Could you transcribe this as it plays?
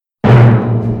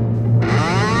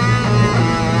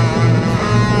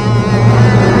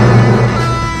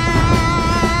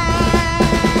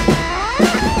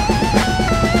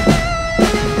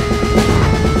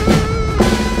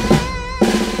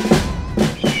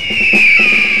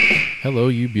Hello,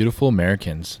 you beautiful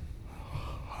Americans.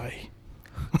 Hi.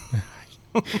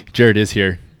 Jared is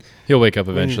here. He'll wake up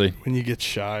eventually. When you get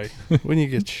shy. When you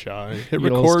get shy. Hit You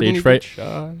get all record stage when you fright. get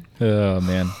shy. Oh,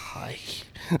 man. Hi.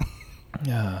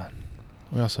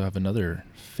 We also have another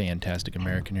fantastic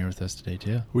American here with us today,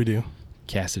 too. We do.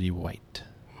 Cassidy White.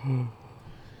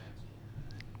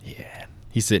 Yeah.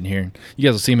 He's sitting here. You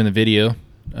guys will see him in the video.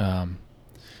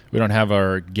 We don't have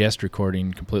our guest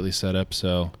recording completely set up,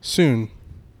 so Soon. you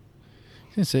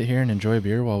can sit here and enjoy a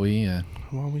beer while we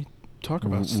While we talk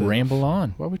about stuff. ramble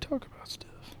on. While we talk about stuff.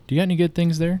 Do you got any good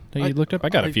things there that you looked up? I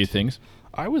got a few things.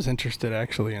 I was interested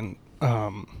actually in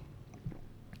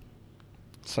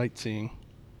sightseeing.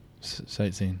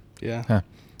 Sightseeing. Yeah. Huh.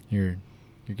 You're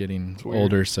getting It's weird.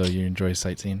 older, so you enjoy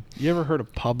sightseeing. You ever heard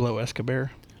of Pablo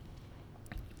Escobar?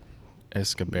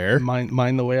 Escobar?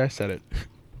 Mind the way I said it.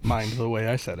 Mind the way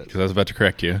I said it. Because I was about to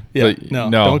correct you. Yeah. But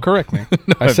No, don't correct me.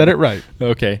 I said it right.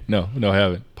 Okay. No, I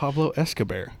haven't. Pablo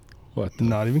Escobar. What the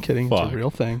Not even kidding. It's fuck? a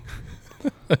real thing.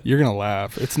 You're going to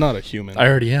laugh. It's not a human. I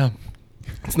already am.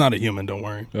 It's not a human, don't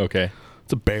worry. Okay.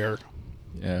 It's a bear.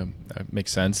 Yeah, that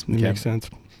makes sense. It Okay. makes sense.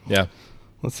 Yeah.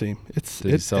 Let's see. Did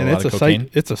he sell a lot of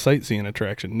cocaine? It's a sightseeing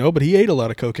attraction. No, but he ate a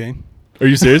lot of cocaine. Are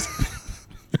you serious?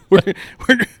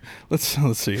 Let's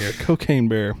see here. Cocaine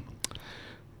bear.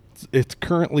 It's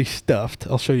currently stuffed.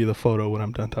 I'll show you the photo when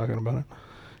I'm done talking about it.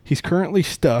 He's currently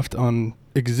stuffed on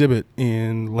exhibit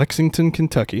in Lexington,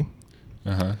 Kentucky.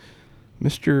 Uh-huh.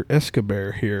 Mr.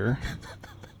 Escobar here.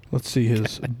 Let's see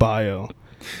his bio.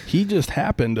 He just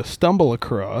happened to stumble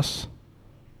across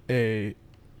they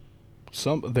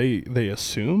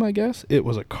assume, I guess, it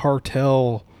was a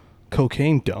cartel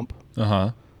cocaine dump.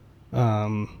 Uh-huh.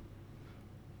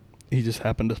 He just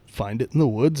happened to find it in the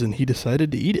woods and he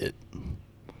decided to eat it.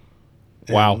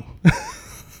 Wow.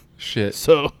 Shit.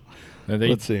 So Now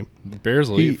let's see. Bears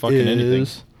will eat fucking anything.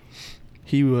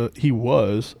 He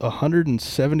was a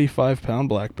 175-pound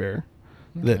black bear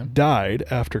that died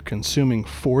after consuming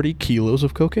 40 kilos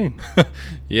of cocaine.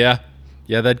 Yeah.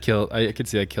 Yeah, that'd kill. I could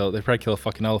see that kill. They'd probably kill a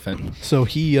fucking elephant. So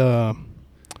he,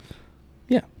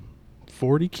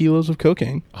 40 kilos of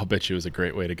cocaine. I'll bet you it was a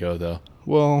great way to go, though.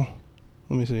 Well,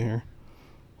 let me see here.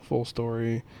 Full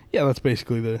story. Yeah, that's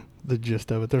basically the gist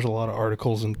of it. There's a lot of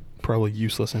articles and probably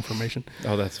useless information.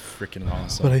 Oh, that's freaking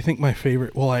awesome. But I think my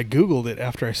favorite, well, I Googled it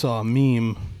after I saw a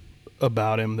meme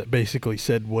about him that basically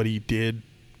said what he did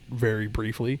very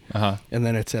briefly. Uh-huh. And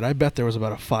then it said, I bet there was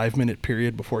about a 5-minute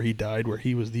period before he died where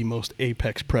he was the most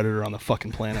apex predator on the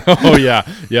fucking planet. Oh, yeah.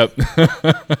 Yep.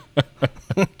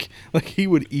 Like he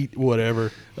would eat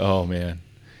whatever. Oh, man.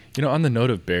 You know, on the note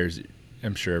of bears,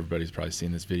 I'm sure everybody's probably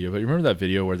seen this video, but you remember that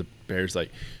video where the bear's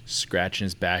like scratching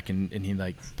his back and he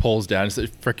like pulls down and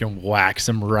freaking whacks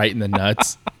him right in the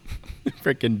nuts?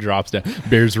 Freaking drops down.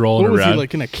 Bear's rolling What was around. he,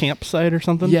 like in a campsite or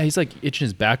something? Yeah, he's like itching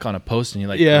his back on a post and he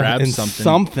like Yeah, grabs and something.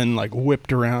 something like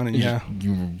whipped around and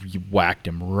You whacked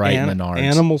him right in the nards.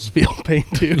 Animals feel pain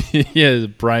too. Yeah, it's a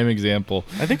prime example.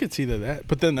 I think it's either that,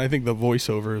 but then I think the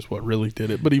voiceover is what really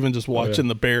did it. But even just watching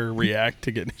the bear react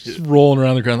to get Just rolling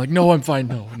around the ground like, no, I'm fine.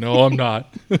 No, I'm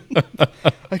not.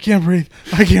 I can't breathe.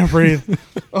 I can't breathe.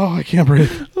 Oh, I can't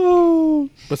breathe.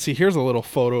 Oh. But see, here's a little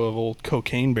photo of old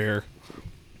Cocaine Bear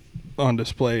on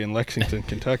display in Lexington,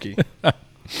 Kentucky.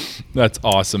 That's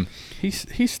awesome.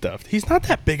 He's stuffed. He's not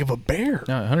that big of a bear.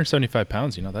 No, 175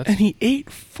 pounds, you know, And he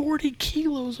ate 40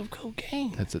 kilos of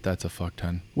cocaine. that's a fuck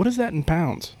ton. What is that in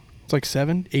pounds? It's like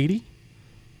 80,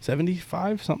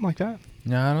 75, something like that.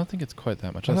 No, I don't think it's quite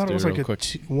that much. I Let's thought do it was real like quick.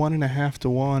 1.5 to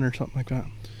 1 or something like that.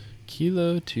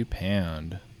 Kilo to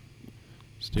pound.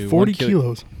 Let's do 40 1 kilo.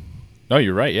 kilos. No,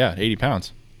 you're right. Yeah, 80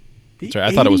 pounds. Sorry,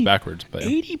 I thought it was backwards. But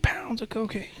 80 pounds of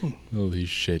cocaine. holy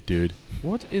shit, dude.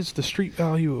 What is the street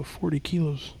value of 40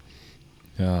 kilos?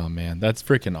 Oh, man. That's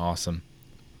freaking awesome.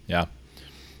 Yeah.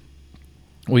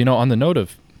 Well, you know, on the note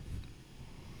of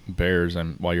bears,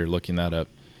 and while you're looking that up,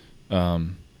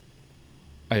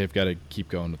 I have got to keep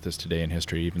going with this today in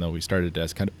history, even though we started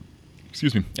as kind of,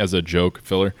 as a joke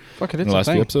filler Fuck it, in it's the a last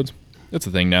few thing. episodes. It's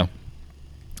a thing now.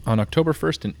 On October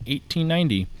 1st in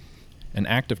 1890, an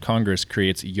act of Congress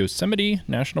creates Yosemite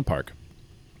National Park,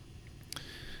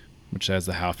 which has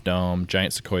the Half Dome,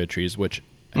 giant sequoia trees, which,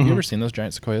 have you ever seen those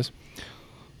giant sequoias?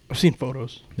 I've seen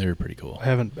photos. They're pretty cool. I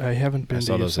haven't been I to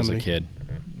saw those as a Yosemite. kid.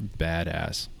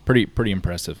 Badass. Pretty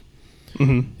impressive.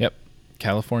 Mm-hmm. Yep.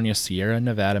 California Sierra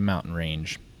Nevada mountain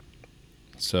range.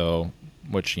 So,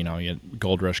 which, you know,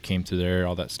 Gold Rush came through there,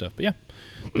 all that stuff. But yeah,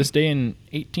 this day in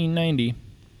 1890,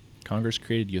 Congress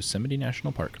created Yosemite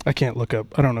National Park. I can't look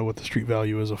up. I don't know what the street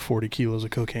value is of 40 kilos of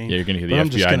cocaine. Yeah, you're going to But hear I'm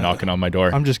the just FBI gonna- knocking on my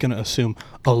door. I'm just going to assume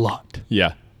a lot.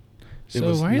 Yeah.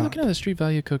 So why are you looking at the street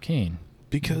value of cocaine?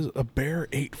 Because a bear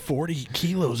ate 40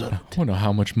 kilos of it. I don't know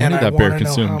how much money And that bear I want to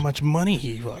consumed. know how much money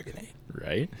he fucking ate.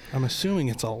 Right? I'm assuming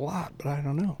it's a lot, but I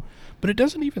don't know. But it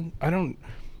doesn't even,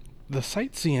 the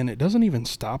sightseeing, it doesn't even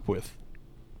stop with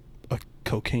a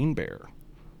cocaine bear.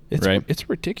 It's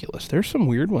ridiculous. There's some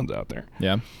weird ones out there.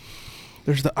 Yeah.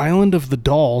 There's the Island of the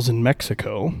Dolls in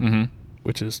Mexico, Mm-hmm.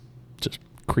 which is just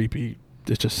creepy.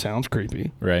 It just sounds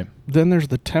creepy. Right. Then there's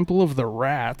the Temple of the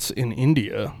Rats in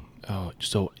India. Oh,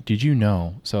 so did you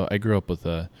know? So I grew up with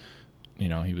we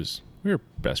were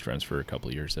best friends for a couple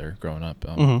of years there growing up.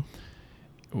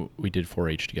 We did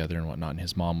 4-H together and whatnot. And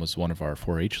his mom was one of our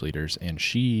 4-H leaders, and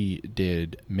she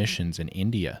did missions in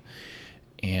India.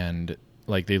 And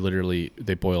like they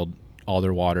boiled all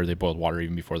their water. They boiled water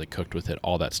even before they cooked with it,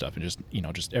 all that stuff. And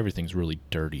just everything's really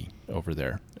dirty over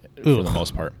there for the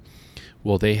most part.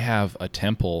 Well, they have a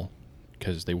temple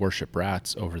because they worship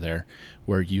rats over there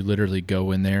where you literally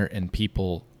go in there and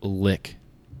people lick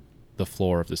the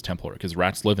floor of this temple because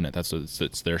rats live in it.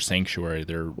 It's their sanctuary,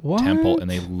 their temple, and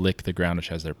they lick the ground, which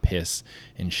has their piss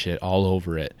and shit all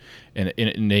over it. And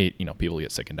they, people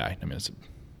get sick and die. I mean, it's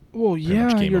well,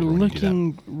 yeah, you're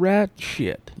licking rat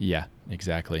shit. Yeah,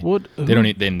 exactly.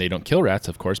 They don't kill rats,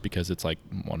 of course, because it's like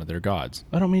one of their gods.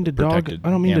 I don't mean to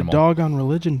dog on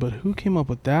religion, but who came up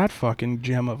with that fucking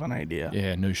gem of an idea?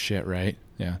 Yeah, no shit, right?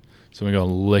 Yeah. So we go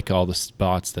lick all the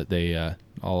spots that they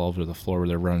all over the floor where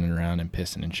they're running around and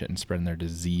pissing and shit and spreading their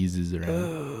diseases around.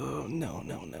 Oh, no.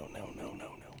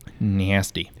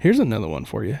 Nasty. Here's another one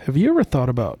for you. Have you ever thought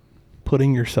about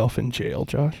putting yourself in jail,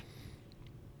 Josh?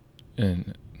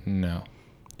 No.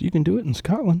 You can do it in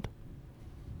Scotland.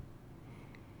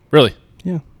 Really?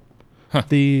 Yeah. Huh.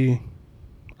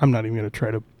 I'm not even going to try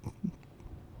to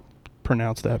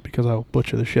pronounce that because I'll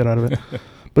butcher the shit out of it.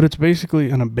 But it's basically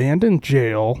an abandoned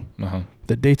jail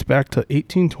that dates back to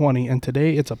 1820, and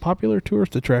today it's a popular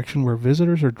tourist attraction where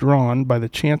visitors are drawn by the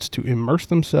chance to immerse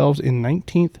themselves in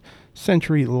 19th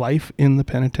century life in the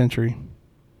penitentiary.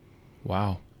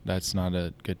 Wow. That's not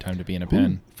a good time to be in a pen. Who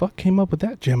the fuck came up with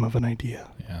that gem of an idea?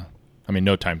 Yeah. I mean,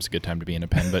 no time's a good time to be in a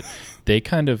pen, but they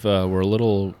kind of were a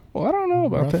little Well, I don't know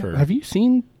about rougher. that. Have you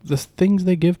seen the things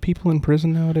they give people in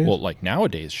prison nowadays? Well, like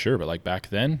nowadays, sure, but like back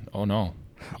then, oh no.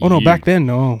 Oh, no, back then,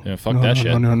 no. Yeah, fuck that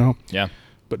shit. No. Yeah.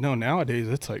 But no, nowadays,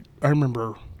 it's like, I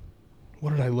remember,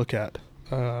 what did I look at?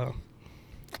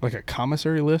 Like a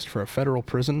commissary list for a federal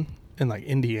prison in like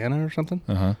Indiana or something.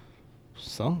 Uh-huh.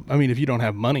 So, I mean, if you don't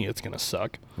have money, it's going to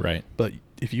suck. Right. But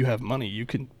if you have money, you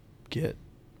can get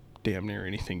damn near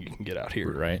anything you can get out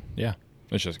here. Right. Yeah.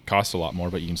 It just costs a lot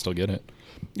more, but you can still get it.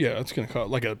 Yeah, it's going to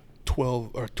cost like a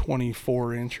 12 or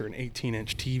 24 inch or an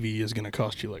 18-inch TV is going to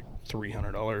cost you like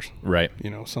 $300. Right.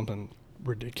 Something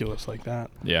ridiculous like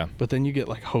that. Yeah. But then you get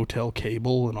like hotel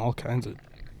cable and all kinds of.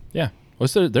 Yeah. Well,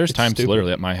 so there's times stupid.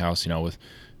 literally at my house, with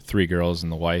 3 girls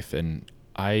and the wife, and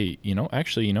I,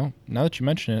 actually, now that you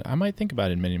mention it, I might think about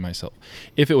admitting myself.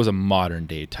 If it was a modern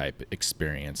day type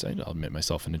experience, I'll admit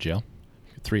myself into jail.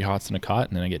 3 hots in a cot,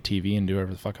 and then I get TV and do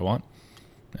whatever the fuck I want.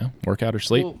 Work out or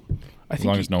sleep. Well, as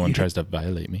long as no one tries to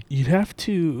violate me. You'd have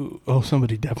to. Oh,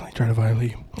 somebody definitely try to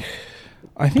violate you.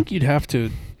 I think you'd have to.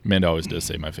 Amanda always does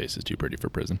say my face is too pretty for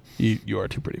prison. You are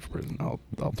too pretty for prison. I'll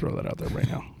throw that out there right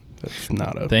now. That's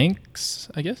not a. Thanks,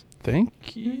 I guess.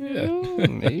 Thank you. Yeah.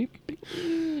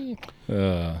 Maybe.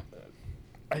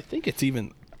 I think it's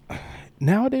even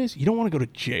nowadays. You don't want to go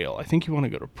to jail. I think you want to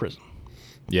go to prison.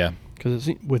 Yeah. Because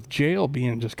with jail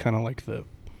being just kind of like the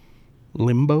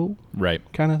limbo right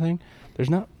kind of thing, there's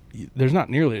not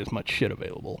nearly as much shit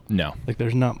available. No. Like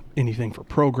there's not anything for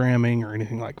programming or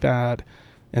anything like that.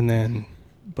 And then,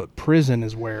 but prison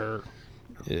is where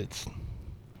it's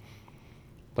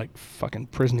like fucking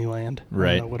Prisney land.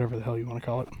 Right. Whatever the hell you want to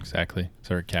call it. Exactly.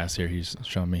 So Cass here, he's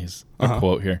showing me his Uh-huh.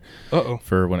 quote here. Uh-oh.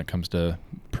 For when it comes to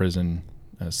prison,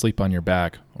 sleep on your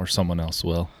back or someone else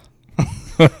will.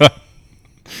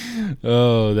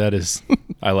 Oh, that is,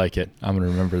 I like it. I'm going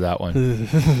to remember that one.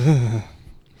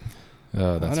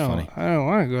 Oh, that's funny. I don't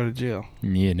want to go to jail.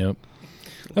 Yeah, nope.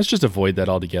 Let's just avoid that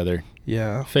altogether.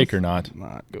 Yeah. Fake or not.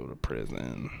 Not go to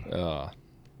prison.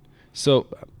 So,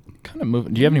 kind of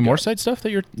moving. Do you have any more side stuff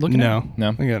that you're looking at?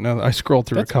 No. I got nothing. I scrolled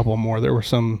through a couple more. There were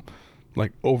some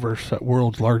like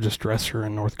world's largest dresser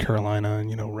in North Carolina,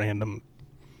 and random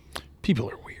people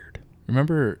are weird.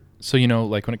 Remember, so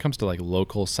like when it comes to like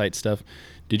local site stuff,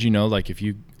 did you know like if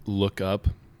you look up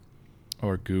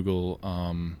or Google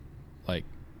like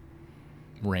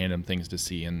random things to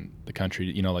see in the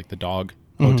country, like the dog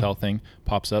hotel thing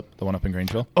pops up, the one up in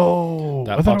Grangeville? Oh,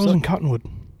 That I thought it pops was up? in Cottonwood.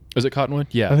 Is it Cottonwood?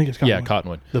 Yeah. I think it's Cottonwood. Yeah,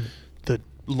 Cottonwood. The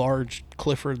large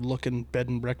Clifford-looking bed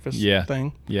and breakfast Yeah.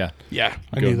 thing. Yeah. Yeah,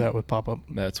 I Go- knew that would pop up.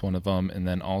 That's one of them. And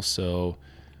then also,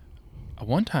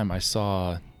 one time I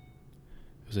saw, it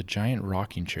was a giant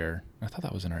rocking chair. I thought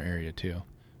that was in our area too.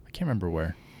 I can't remember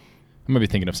where. I might be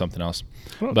thinking of something else.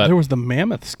 Well, But- there was the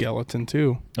mammoth skeleton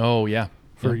too. Oh, yeah.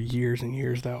 For Yeah. years and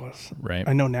years, that was. Right.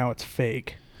 I know now it's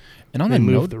fake. And on They the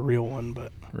moved note, the real one,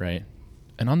 but right.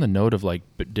 And on the note of like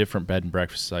different bed and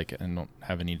breakfasts, like I don't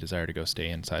have any desire to go stay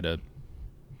inside a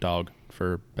dog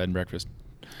for bed and breakfast.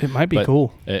 it might be But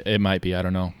cool. It might be, I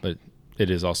don't know, but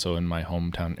it is also in my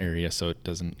hometown area, so it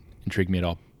doesn't intrigue me at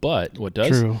all. But what does,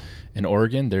 True. in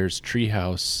Oregon, there's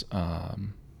treehouse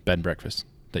bed and breakfast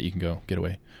that you can go get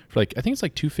away for, like I think it's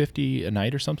like $250 a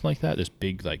night or something like that. This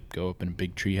big, like, go up in a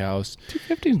big treehouse.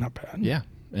 $250 is not bad. Yeah,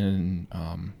 and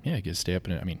yeah, you get to stay up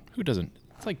in it. I mean, who doesn't?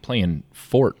 It's like playing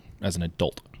Fort as an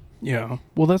adult. Yeah.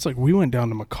 Well, that's like we went down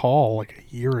to McCall like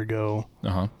a year ago.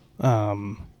 Uh huh.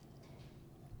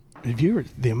 Have you ever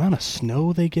the amount of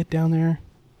snow they get down there?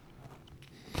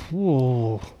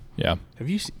 Whoa. Yeah. Have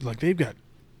you seen, like they've got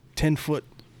 10-foot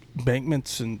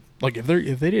embankments and like if they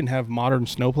didn't have modern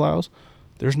snowplows,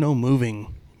 there's no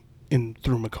moving in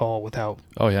through McCall without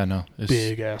Oh yeah. No. It's,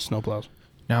 big ass snowplows.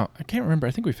 Now I can't remember.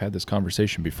 I think we've had this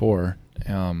conversation before.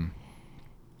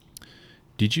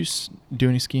 Did you do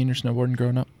any skiing or snowboarding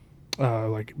growing up?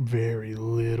 Like very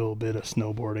little bit of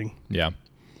snowboarding. Yeah.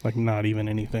 Like not even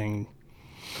anything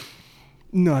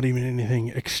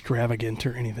extravagant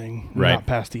or anything. Right. Not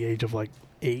past the age of like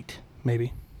 8,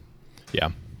 maybe. Yeah.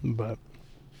 But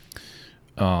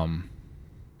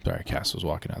Sorry, Cass was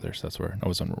walking out there, so that's where I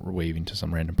was waving to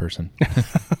some random person.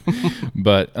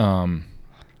 But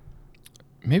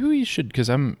maybe we should, because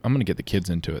I'm gonna get the kids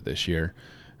into it this year.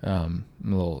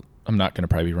 I'm not gonna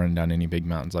probably be running down any big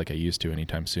mountains like I used to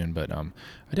anytime soon, but I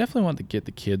definitely want to get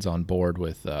the kids on board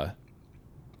with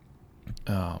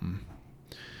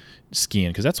skiing,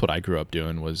 because that's what I grew up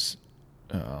doing was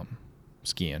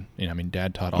skiing. You know, I mean,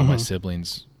 Dad taught all my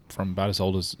siblings from about as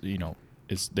old as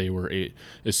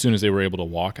as soon as they were able to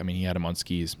walk. I mean, he had them on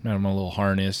skis, had them on a little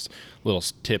harness, little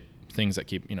tip things that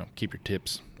keep your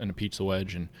tips in a pizza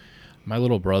wedge. And my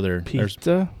little brother,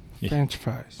 pizza, Yeah. French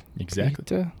fries. Exactly.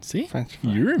 Pizza, See, French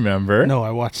fries. you remember? No,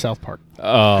 I watched South Park.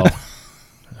 Oh,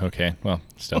 okay. Well,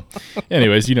 still.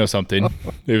 Anyways, you know something,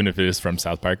 even if it is from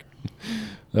South Park.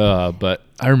 But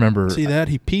I remember. See that?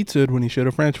 He pizzaed when he should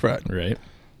have French fried. Right.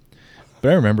 But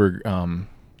I remember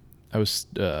I was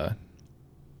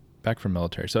back from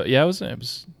military. So yeah, it was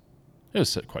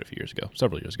quite a few years ago,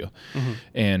 several years ago. Mm-hmm.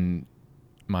 And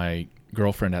my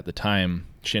girlfriend at the time,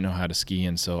 she didn't know how to ski,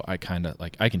 and so I kind of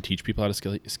I can teach people how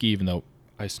to ski even though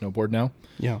I snowboard now.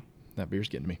 Yeah. That beer's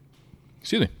getting me.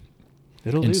 Excuse me.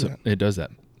 It'll And do so that. it does that,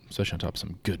 especially on top of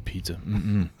some good pizza.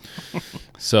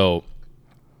 So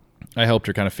I helped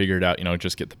her kind of figure it out,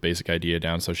 just get the basic idea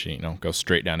down so she, go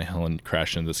straight down a hill and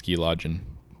crash into the ski lodge and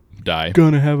die.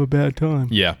 Gonna have a bad time.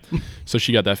 Yeah. So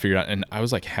she got that figured out. And I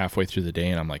was like halfway through the day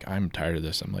and I'm like, I'm tired of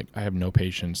this. I'm like, I have no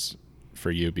patience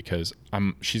for you because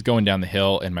she's going down the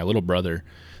hill, and my little brother,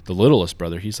 the littlest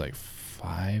brother, he's like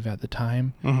 5 at the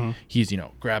time. Mm-hmm. He's,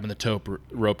 grabbing the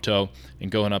rope tow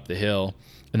and going up the hill.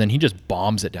 And then he just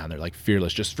bombs it down there like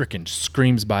fearless, just freaking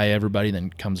screams by everybody, then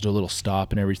comes to a little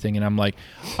stop and everything. And I'm like,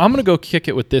 I'm going to go kick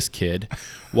it with this kid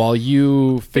while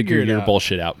you figure it your out.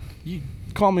 bullshit out. You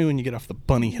call me when you get off the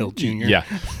Bunny Hill, Junior. Yeah.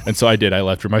 And so I did. I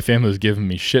left her. My family was giving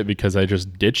me shit because I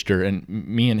just ditched her. And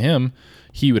me and him,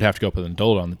 he would have to go up with an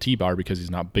adult on the T-bar because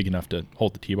he's not big enough to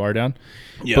hold the T-bar down.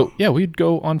 Yeah. But yeah, we'd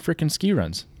go on freaking ski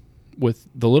runs with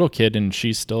the little kid, and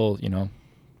she's still,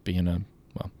 being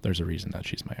there's a reason that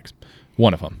she's my ex.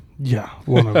 One of them. Yeah,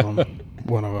 one of them.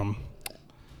 One of them.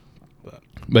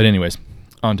 But anyways,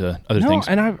 on to other things.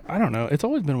 And I don't know. It's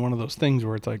always been one of those things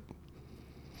where it's like,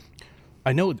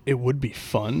 I know it would be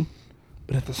fun,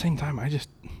 but at the same time,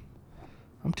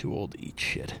 I'm too old to eat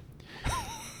shit.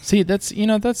 See, that's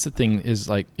the thing is,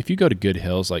 like, if you go to good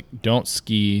hills, like, don't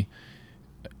ski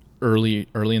early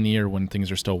in the year when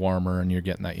things are still warmer and you're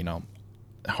getting that,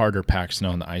 harder packed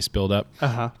snow and the ice buildup.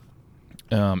 Uh-huh.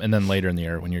 And then later in the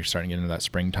year when you're starting to get into that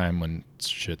springtime when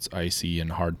shit's icy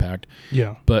and hard packed.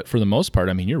 Yeah. But for the most part,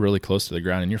 I mean, you're really close to the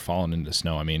ground and you're falling into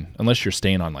snow. I mean, unless you're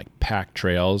staying on like packed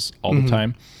trails all the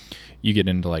time, you get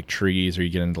into like trees or you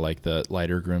get into like the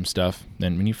lighter groom stuff.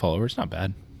 Then when you fall over, it's not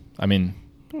bad. I mean,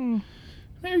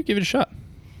 maybe give it a shot.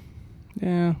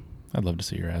 Yeah. I'd love to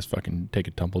see your ass fucking take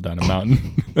a tumble down a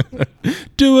mountain.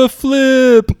 Do a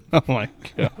flip. Oh my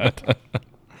God.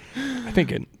 I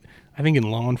think in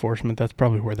law enforcement, that's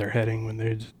probably where they're heading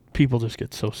when people just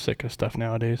get so sick of stuff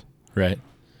nowadays. Right.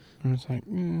 And it's like,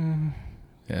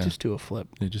 Yeah. just do a flip.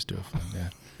 They just do a flip. Yeah.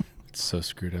 It's so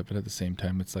screwed up, but at the same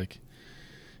time, it's like,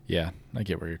 yeah, I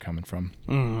get where you're coming from.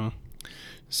 Mm-hmm.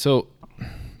 So,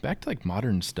 back to like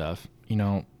modern stuff.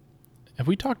 Have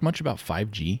we talked much about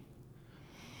 5G?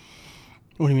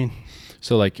 What do you mean?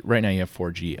 So, like right now, you have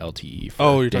 4G LTE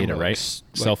for You're data, talking about, right?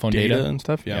 Cell phone data and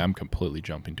stuff. Yeah, I'm completely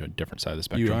jumping to a different side of the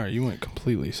spectrum. you are. You went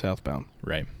completely southbound.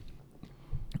 Right.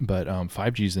 But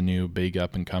 5G is the new big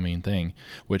up and coming thing,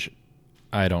 which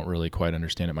I don't really quite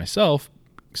understand it myself,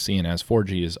 seeing as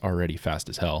 4G is already fast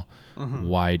as hell. Mm-hmm.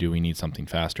 Why do we need something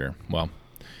faster? Well,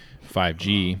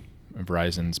 5G,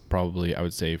 Verizon's probably, I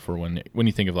would say, for when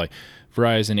you think of like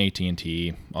Verizon,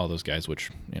 AT&T, all those guys, which,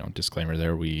 disclaimer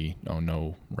there, we own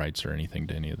no rights or anything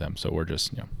to any of them. So we're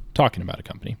just, talking about a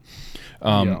company.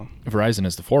 Verizon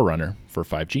is the forerunner for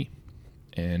 5G.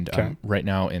 And right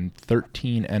now in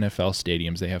 13 NFL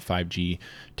stadiums, they have 5G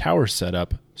towers set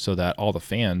up so that all the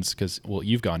fans, because,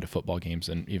 you've gone to football games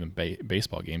and even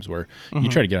baseball games where you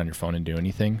try to get on your phone and do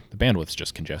anything, the bandwidth's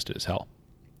just congested as hell.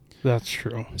 That's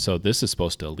true. So this is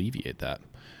supposed to alleviate that.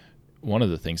 One of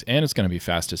the things, and it's going to be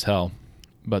fast as hell.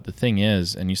 But the thing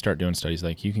is, and you start doing studies,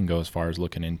 like you can go as far as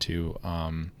looking into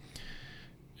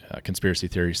conspiracy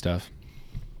theory stuff.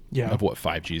 Yeah. Of what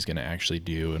 5G is going to actually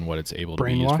do and what it's able to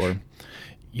be Brainwash?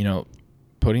 used for.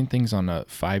 Putting things on a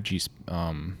 5G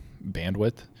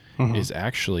bandwidth is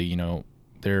actually,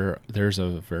 there's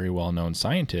a very well-known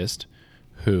scientist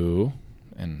who,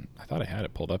 and I thought I had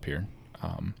it pulled up here,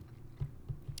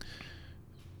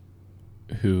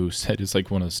 who said it's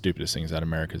like one of the stupidest things that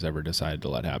America's ever decided to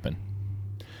let happen.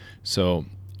 So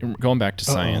going back to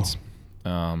science, I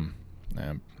don't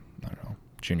know,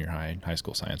 junior high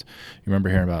school science. You remember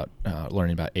hearing about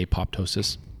learning about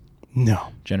apoptosis? No.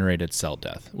 Generated cell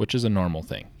death, which is a normal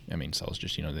thing. I mean, cells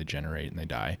just, they generate and they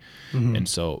die. Mm-hmm. And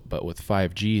so, but with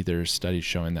 5G, there's studies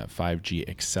showing that 5G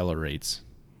accelerates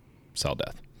cell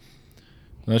death.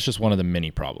 And that's just one of the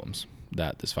many problems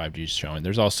that this 5G is showing.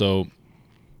 There's also,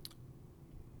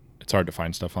 it's hard to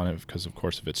find stuff on it because, of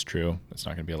course, if it's true, it's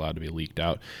not going to be allowed to be leaked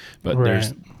out. But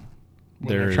there's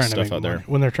stuff out there.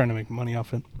 When they're trying to make money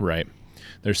off it. Right.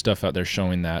 There's stuff out there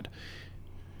showing that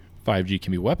 5G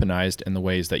can be weaponized in the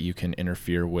ways that you can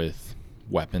interfere with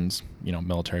weapons,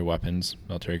 military weapons,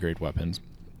 military-grade weapons.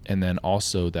 And then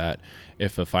also that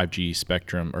if a 5G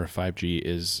spectrum or 5G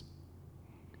is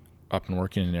up and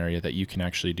working in an area, that you can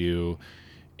actually do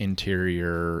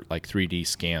interior, like 3D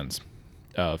scans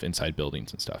of inside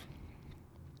buildings and stuff.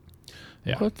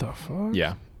 Yeah. What the fuck?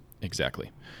 Yeah,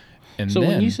 exactly. And so then,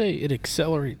 when you say it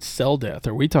accelerates cell death,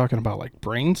 are we talking about like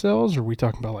brain cells, or are we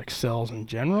talking about like cells in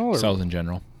general? Or? Cells in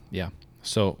general, yeah.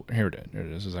 So here it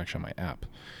is. This is actually on my app.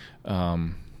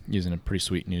 Using a pretty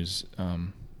sweet news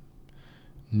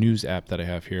app that I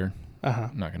have here.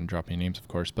 I'm not going to drop any names, of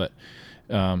course, but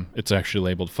it's actually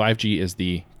labeled 5G is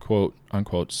the quote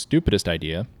unquote stupidest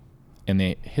idea in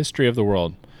the history of the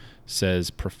world,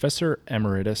 says Professor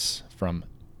Emeritus from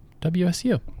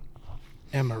WSU.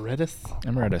 Emeritus.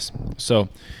 So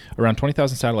around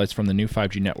 20,000 satellites from the new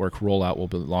 5G network rollout will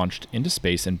be launched into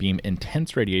space and beam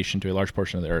intense radiation to a large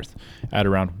portion of the Earth at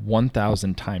around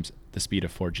 1,000 times the speed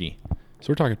of 4G. So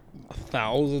we're talking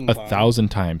 1,000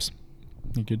 times.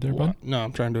 You good there, bud? No,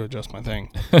 I'm trying to adjust my thing,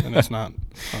 and it's not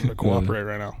trying to cooperate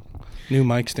right now. New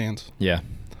mic stands. Yeah.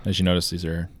 As you notice, these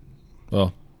are,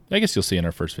 well, I guess you'll see in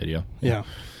our first video. Yeah.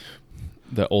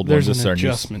 The old There's ones. an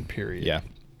adjustment period. Yeah.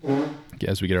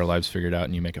 As we get our lives figured out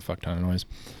and you make a fuck ton of noise.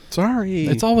 Sorry.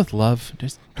 It's all with love.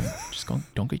 Just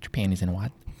don't get your panties in a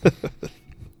wad.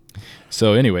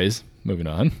 So anyways, moving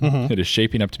on. It is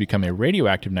shaping up to become a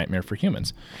radioactive nightmare for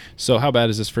humans. So how bad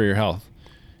is this for your health?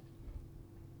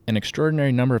 An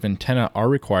extraordinary number of antennae are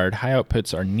required. High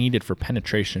outputs are needed for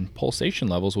penetration. Pulsation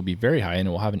levels will be very high and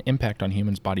it will have an impact on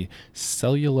humans' body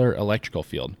cellular electrical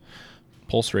field.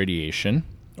 Pulse radiation,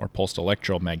 or pulsed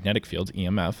electromagnetic fields,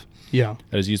 EMF, that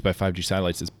is used by 5G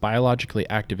satellites is biologically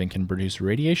active and can produce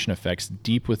radiation effects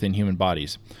deep within human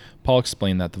bodies. Paul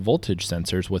explained that the voltage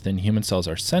sensors within human cells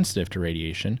are sensitive to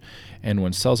radiation, and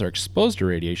when cells are exposed to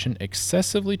radiation,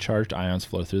 excessively charged ions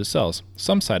flow through the cells.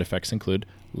 Some side effects include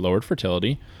lowered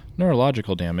fertility,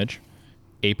 neurological damage,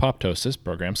 apoptosis,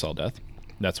 programmed cell death.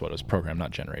 That's what it was, programmed,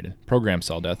 not generated. Programmed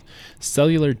cell death,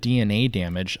 cellular DNA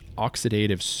damage,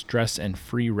 oxidative stress and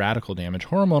free radical damage,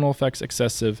 hormonal effects,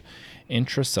 excessive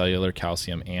intracellular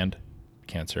calcium, and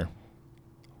cancer.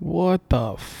 What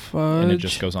the fudge? And it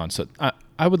just goes on. So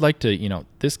I would like to,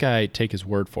 this guy, take his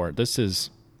word for it.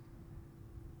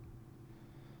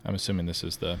 I'm assuming this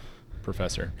is the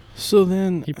professor. So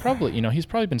then he probably, he's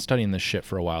probably been studying this shit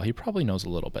for a while. He probably knows a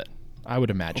little bit. I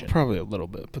would imagine. Probably a little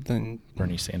bit, but then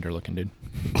Bernie Sanders looking dude.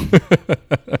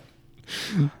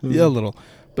 Yeah, a little.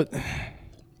 But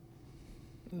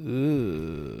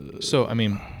So I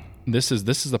mean, this is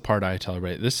the part I tell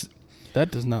everybody.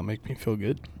 That does not make me feel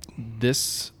good.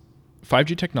 This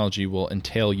 5G technology will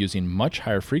entail using much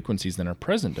higher frequencies than our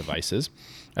present devices,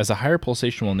 as a higher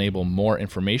pulsation will enable more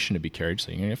information to be carried,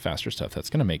 so you're going to get faster stuff. That's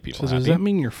going to make people So happy. does that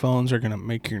mean your phones are going to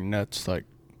make your nuts, like,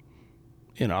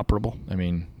 inoperable? I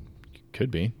mean,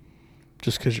 could be.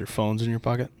 Just because your phone's in your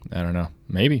pocket? I don't know.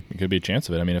 Maybe. It could be a chance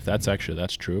of it. I mean, if that's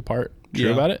true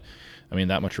about it, I mean,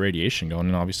 that much radiation going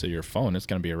in, obviously your phone, it's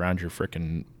going to be around your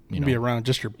freaking, be around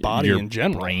just your body in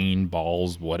general. Brain,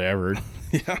 balls, whatever.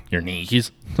 Yeah. Your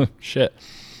knees. Shit.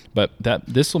 But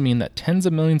this will mean that tens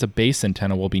of millions of base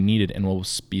antenna will be needed and will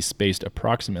be spaced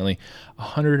approximately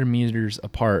 100 meters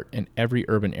apart in every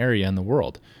urban area in the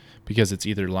world, because it's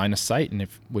either line of sight, and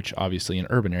which obviously in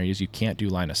urban areas you can't do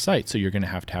line of sight, so you're going to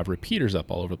have repeaters up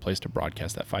all over the place to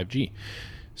broadcast that 5G.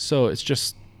 So it's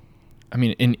just, I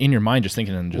mean, in your mind, just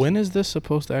thinking. When is this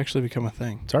supposed to actually become a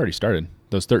thing? It's already started.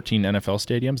 Those 13 NFL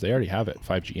stadiums, they already have it,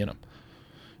 5G in them.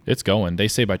 It's going. They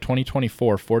say by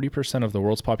 2024, 40% of the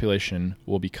world's population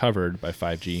will be covered by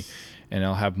 5G, and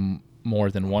they'll have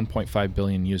more than 1.5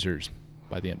 billion users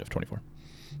by the end of 24.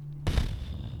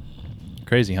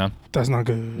 Crazy, huh? That's not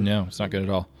good. No, it's not good at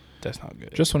all. That's not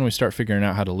good. Just when we start figuring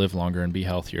out how to live longer and be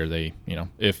healthier,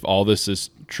 if all this is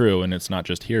true and it's not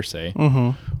just hearsay,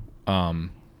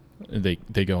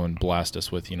 they go and blast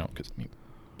us with, because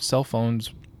cell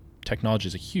phones, technology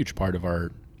is a huge part of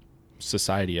our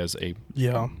society as a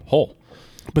whole.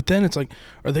 But then it's like,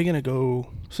 are they going to go?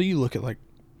 So you look at like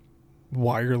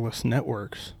wireless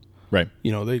networks, right?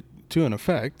 They, to an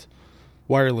effect,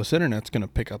 wireless internet's going to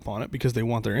pick up on it because they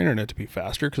want their internet to be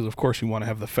faster. Because of course you want to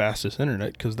have the fastest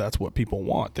internet because that's what people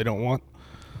want. They don't want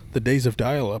the days of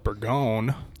dial-up are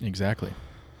gone. Exactly.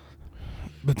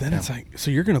 But then it's like,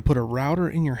 so you're going to put a router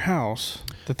in your house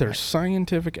that there's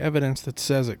scientific evidence that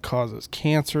says it causes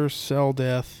cancer, cell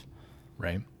death,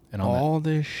 right? And all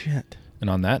this shit. And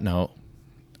on that note,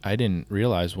 I didn't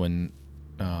realize when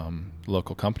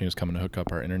local company was coming to hook up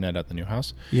our internet at the new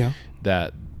house,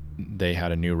 that they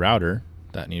had a new router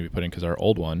that needed to be put in because our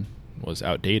old one was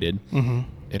outdated. Mm-hmm.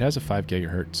 It has a 5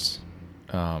 gigahertz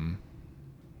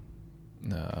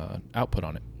output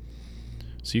on it.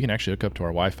 So you can actually hook up to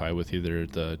our Wi-Fi with either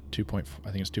the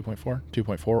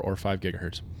 2.4 or 5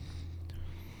 gigahertz.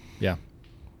 Yeah.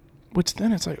 Which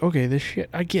then it's like, okay, this shit,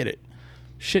 I get it.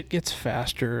 Shit gets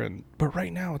faster, but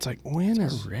right now it's like,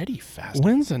 it's already faster.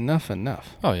 When's enough?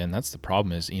 Oh, yeah, and that's the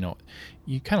problem is,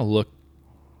 you kind of look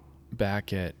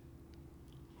back at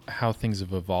how things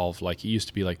have evolved. Like, it used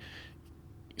to be like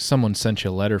someone sent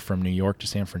you a letter from New York to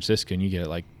San Francisco and you get it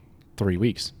like 3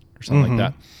 weeks or something like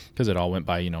that, because it all went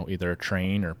by, either a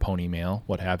train or pony mail,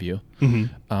 what have you.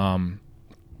 Mm-hmm.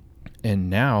 And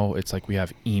now it's like we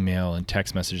have email and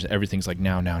text messages. Everything's like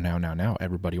now.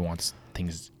 Everybody wants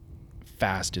things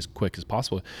fast, as quick as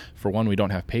possible. For one, we don't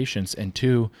have patience, and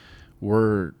two,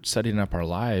 we're setting up our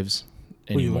lives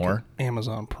anymore.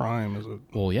 Amazon Prime is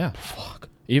fuck.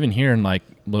 Even here in like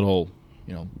little,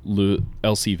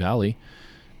 LC Valley,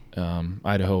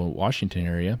 Idaho, Washington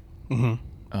area,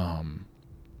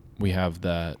 we have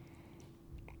that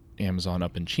Amazon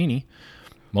up in Cheney.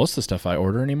 Most of the stuff I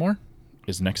order anymore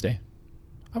is the next day.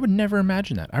 I would never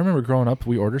imagine that. I remember growing up,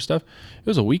 we order stuff. It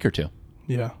was a week or two.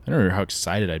 Yeah. I don't remember how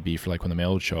excited I'd be for like when the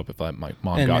mail would show up if my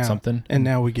mom got something. And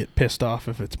now we get pissed off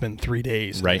if it's been 3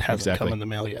 days and it hasn't come in the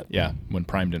mail yet. Yeah, when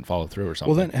Prime didn't follow through or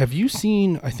something. Well, then, have you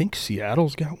seen, I think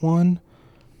Seattle's got one,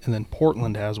 and then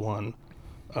Portland has one,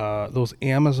 those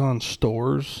Amazon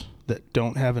stores that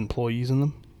don't have employees in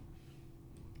them?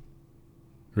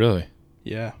 Really?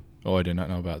 Yeah. Oh, I did not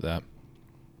know about that.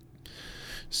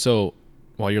 So,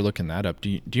 while you're looking that up, do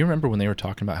you remember when they were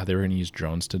talking about how they were going to use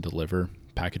drones to deliver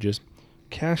packages?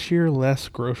 Cashier-less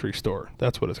grocery store.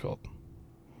 That's what it's called.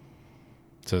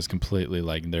 So it's completely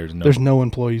like there's no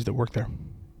employees that work there.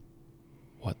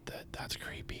 That's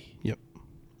creepy. Yep.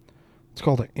 It's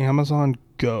called an Amazon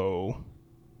Go.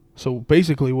 So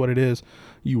basically what it is,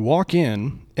 you walk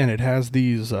in and it has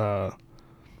these, like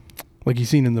you've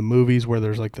seen in the movies where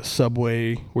there's like the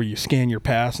subway where you scan your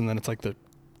pass and then it's like the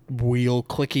wheel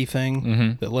clicky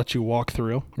thing that lets you walk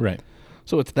through. Right.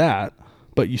 So it's that,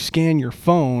 but you scan your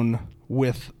phone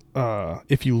with,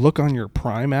 if you look on your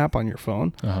Prime app on your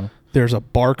phone, there's a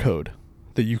barcode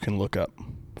that you can look up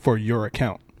for your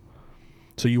account.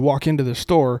 So you walk into the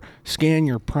store, scan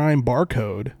your Prime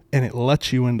barcode, and it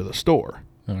lets you into the store.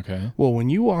 Okay. Well, when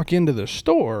you walk into the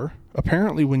store,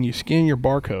 apparently when you scan your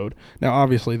barcode, now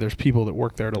obviously there's people that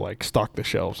work there to like stock the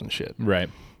shelves and shit. Right.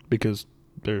 Because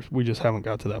we just haven't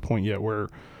got to that point yet where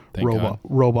Thank God.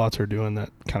 robots are doing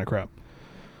that kind of crap.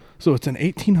 So it's an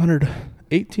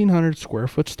 1,800 square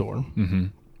foot store.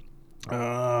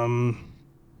 Mm-hmm.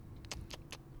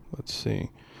 Let's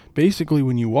see. Basically,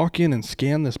 when you walk in and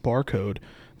scan this barcode,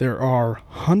 there are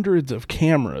hundreds of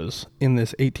cameras in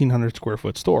this 1,800 square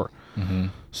foot store. Mm-hmm.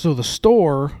 So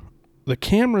the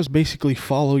cameras basically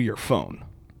follow your phone.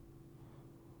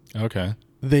 Okay.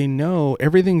 They know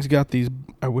everything's got these.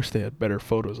 I wish they had better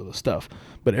photos of the stuff,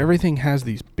 but everything has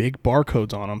these big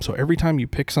barcodes on them. So every time you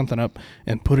pick something up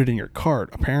and put it in your cart,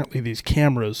 apparently these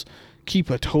cameras keep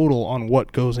a total on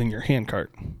what goes in your hand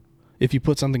cart. If you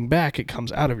put something back, it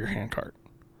comes out of your hand cart.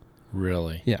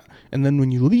 Really? Yeah. And then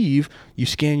when you leave, you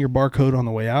scan your barcode on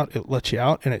the way out, it lets you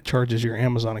out, and it charges your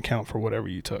Amazon account for whatever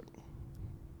you took.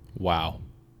 Wow.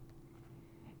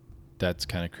 That's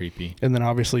kind of creepy. And then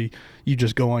obviously you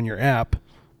just go on your app,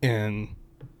 and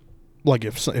like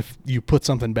if you put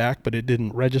something back but it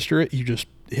didn't register it, you just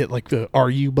hit like the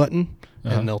RU button,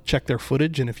 and they'll check their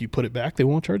footage, and if you put it back, they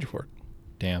won't charge you for it.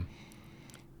 Damn.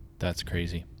 That's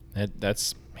crazy.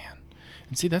 That's, man.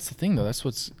 And see, that's the thing, though. That's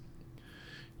what's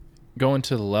going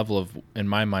to the level of, in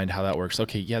my mind, how that works.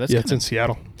 Okay, yeah, that's it's in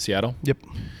Seattle. Seattle? Yep.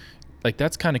 Like,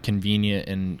 that's kind of convenient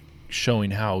and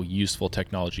showing how useful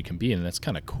technology can be, and that's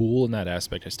kind of cool in that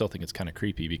aspect. I still think it's kind of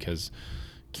creepy because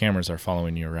cameras are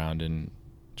following you around and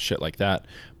shit like that.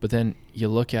 But then you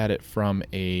look at it from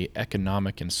a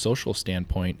economic and social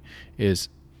standpoint, is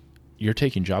you're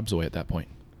taking jobs away at that point.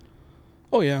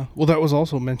 Oh, yeah. Well, that was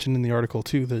also mentioned in the article,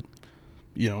 too, that,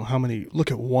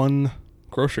 look at one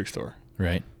grocery store.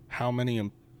 Right. How many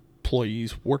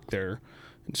employees work there.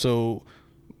 And so,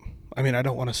 I mean, I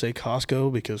don't want to say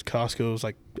Costco because Costco is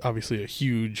like obviously a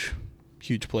huge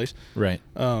place. Right.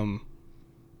 I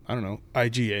don't know,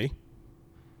 IGA.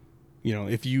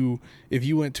 If you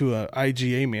went to a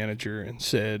IGA manager and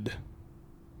said,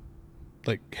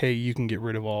 like, hey, you can get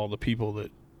rid of all the people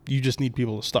that you just need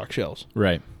people to stock shelves.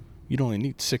 Right. You'd only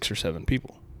need 6 or 7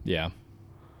 people. Yeah.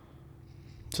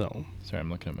 So sorry, I'm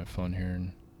looking at my phone here,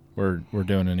 and we're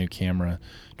doing a new camera,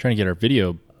 trying to get our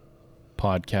video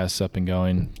podcasts up and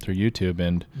going through YouTube.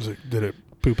 And did it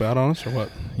poop out on us or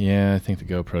what? Yeah, I think the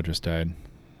GoPro just died.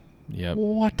 Yep.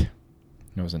 What?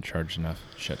 It wasn't charged enough.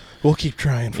 Shit. We'll keep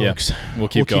trying, folks. Yeah, we'll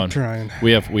keep going. Keep trying.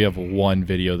 We have one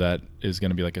video that is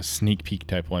going to be like a sneak peek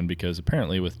type one, because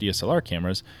apparently with DSLR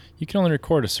cameras, you can only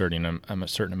record a certain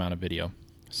amount of video.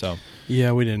 So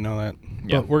yeah, we didn't know that.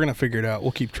 Yeah. But we're gonna figure it out.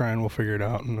 We'll keep trying. We'll figure it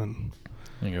out, and then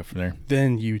you go from there.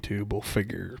 Then YouTube will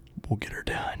figure. We'll get her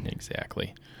done.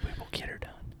 Exactly. We will get her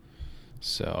done.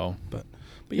 So, but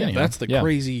yeah, anyhow, that's the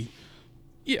crazy.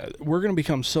 Yeah, we're gonna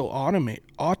become so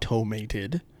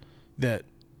automated that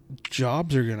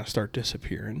jobs are gonna start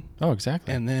disappearing. Oh,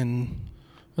 exactly. And then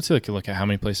let's look at how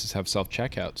many places have self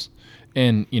checkouts.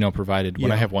 And, provided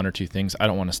when I have 1 or 2 things, I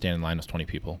don't want to stand in line with 20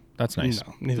 people. That's nice.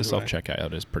 No, neither the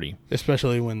self-checkout is pretty.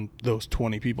 Especially when those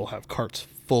 20 people have carts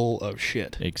full of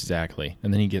shit. Exactly.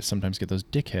 And then you sometimes get those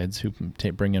dickheads who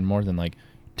bring in more than like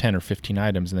 10 or 15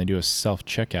 items, and they do a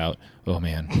self-checkout. Oh,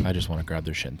 man, I just want to grab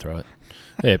their shit and throw it.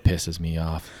 It pisses me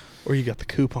off. Or you got the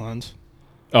coupons.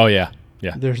 Oh, yeah.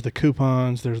 Yeah. There's the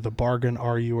coupons. There's the bargain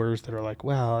arguers that are like,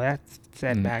 well, that's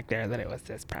said back there that it was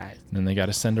this price. And then they got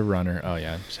to send a runner. Oh,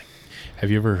 yeah. Have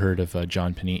you ever heard of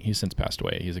John Panette? He's since passed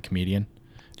away. He's a comedian.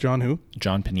 John who?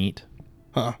 John Panette.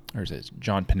 Huh? Or is it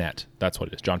John Panette? That's what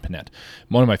it is. John Panette.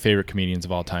 One of my favorite comedians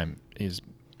of all time. He's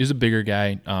a bigger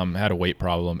guy, had a weight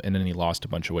problem, and then he lost a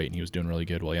bunch of weight, and he was doing really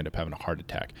good. Well, he ended up having a heart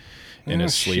attack in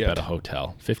his sleep at a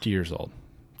hotel. 50 years old.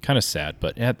 Kind of sad,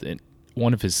 but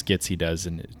one of his skits he does,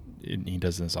 and he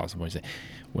does this awesome voice,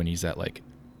 when he's at like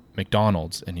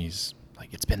McDonald's, and he's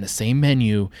like, it's been the same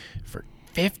menu for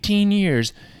 15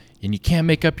 years, and you can't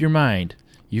make up your mind.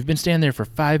 You've been standing there for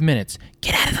 5 minutes.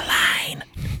 Get out of the line.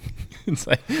 It's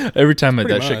like every time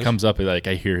that shit comes up,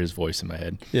 I hear his voice in my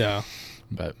head. Yeah.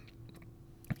 But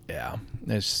yeah,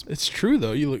 it's true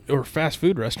though. You look, or fast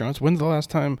food restaurants. When's the last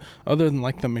time, other than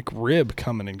like the McRib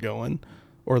coming and going,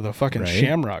 or the fucking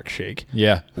Shamrock Shake?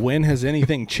 Yeah. When has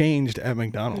anything changed at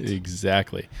McDonald's?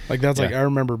 Exactly. Like that's like I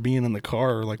remember being in the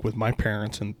car like with my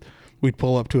parents, and we'd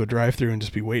pull up to a drive-thru and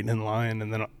just be waiting in line,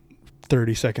 and then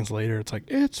 30 seconds later, it's like,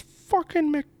 it's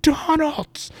fucking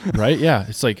McDonald's. Right? Yeah.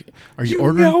 It's like, are you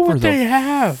ordering for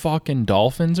the fucking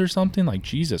Dolphins or something? Like,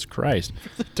 Jesus Christ.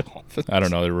 The Dolphins. I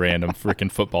don't know. The random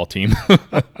freaking football team.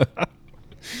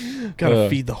 Gotta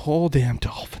feed the whole damn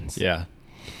Dolphins. Yeah.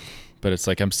 But it's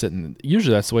like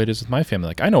usually that's the way it is with my family.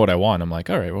 Like, I know what I want. I'm like,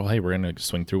 all right, well, hey, we're going to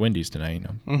swing through Wendy's tonight,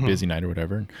 busy night or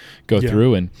whatever, and go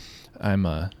through. And I'm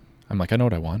like, I know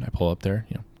what I want. I pull up there,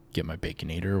 get my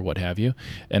Baconator or what have you.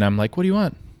 And I'm like, what do you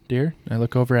want, dear? And I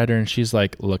look over at her, and she's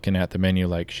like looking at the menu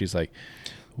like, she's like,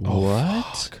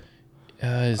 what?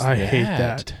 I hate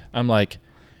that. I'm like,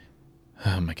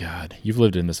 oh my God, you've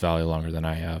lived in this valley longer than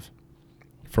I have.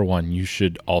 For one, you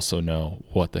should also know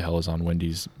what the hell is on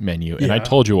Wendy's menu. And I Yeah.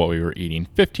 told you what we were eating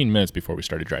 15 minutes before we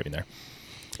started driving there.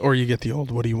 Or you get the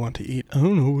old, what do you want to eat? I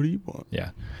don't know. What do you want?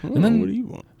 Yeah. I don't And know, then, what do you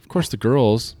want? of course, the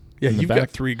girls. Yeah, in the you've back, got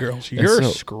 3 girls. You're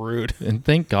so- screwed. And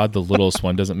thank God the littlest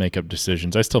one doesn't make up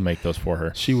decisions. I still make those for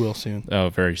her. She will soon. Oh,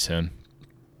 very soon.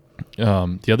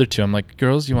 The other 2, I'm like,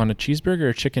 girls, you want a cheeseburger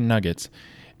or chicken nuggets?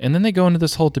 And then they go into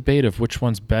this whole debate of which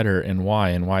one's better and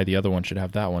why the other one should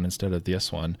have that one instead of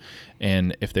this one.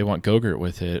 And if they want Go-Gurt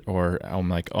with it, or I'm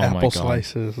like, oh my Apple God.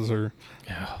 slices or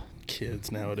Yeah,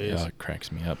 kids nowadays. yeah, it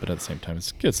cracks me up. But at the same time,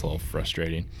 it gets a little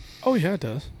frustrating. Oh, yeah, it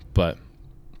does. But,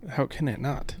 How can it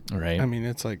not? right. I mean,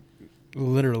 it's like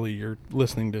literally you're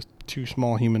listening to 2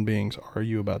 small human beings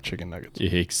argue about chicken nuggets.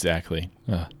 Yeah, exactly.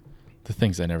 The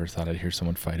things I never thought I'd hear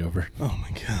someone fight over. Oh,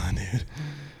 my God,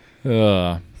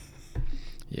 dude.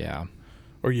 Yeah.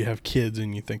 Or you have kids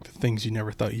and you think the things you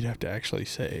never thought you'd have to actually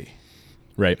say.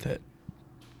 Right.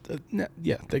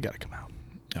 Yeah, they got to come out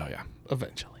Oh, yeah.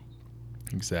 eventually.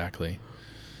 Exactly.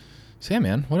 So, yeah,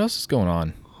 man, what else is going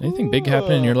on? Anything big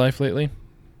happening in your life lately?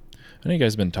 I know you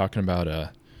guys have been talking about, I know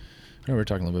we were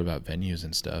talking a little bit about venues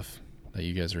and stuff that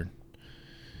you guys are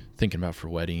thinking about for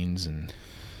weddings and.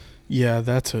 Yeah,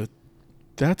 that's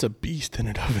a beast in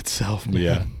and of itself, man.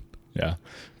 Yeah. Yeah.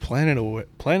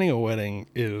 Planning a wedding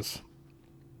is,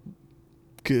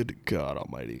 good God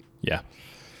Almighty. Yeah.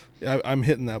 I'm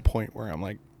hitting that point where I'm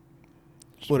like,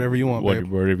 whatever you want, babe.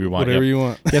 Whatever you want. Whatever Yep. you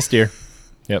want. Yes, dear.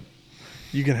 Yep.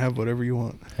 You can have whatever you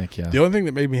want. Heck yeah. The only thing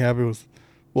that made me happy was,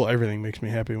 well, everything makes me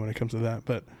happy when it comes to that,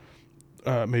 but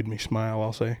it made me smile,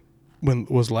 I'll say.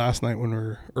 Was last night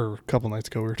or a couple nights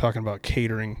ago, we were talking about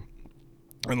catering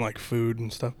and like food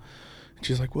and stuff. And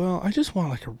she's like, well, I just want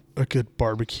like a good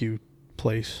barbecue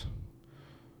place.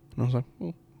 And I was like,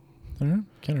 well, I don't know.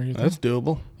 Can't argue with that's that.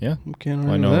 doable. Yeah. Can't Well,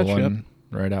 I argue know with that one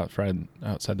right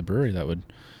outside the brewery that would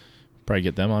probably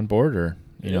get them on board, or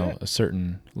you know, a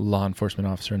certain law enforcement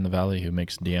officer in the valley who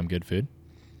makes damn good food.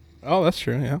 Oh, that's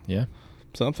true. Yeah. Yeah.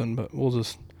 Something, but we'll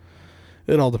just.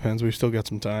 It all depends. We've still got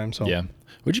some time, so Yeah.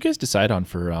 What'd you guys decide on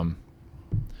for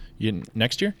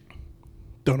next year?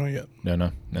 don't know yet.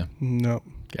 No. No,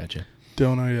 Gotcha.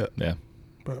 don't know yet. Yeah.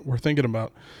 But we're thinking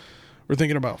about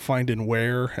finding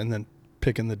where and then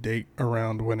picking the date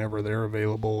around whenever they're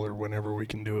available or whenever we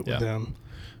can do it Yeah. with them.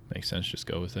 Makes sense. Just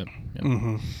go with it. Yeah.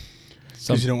 Mm-hmm.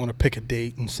 Some- Because you don't want to pick a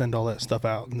date and send all that stuff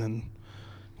out and then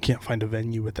can't find a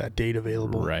venue with that date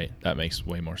available. Right. That makes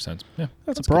way more sense. Yeah.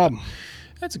 That's a good. problem.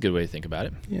 That's a good way to think about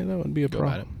it. Yeah, that would be a Go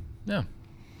about it. problem. Yeah.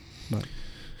 But,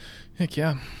 Heck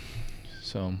yeah.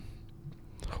 So,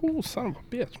 oh, son of a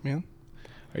bitch, man.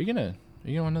 are you gonna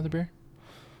want another beer?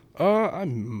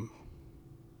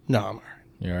 No, I'm all right.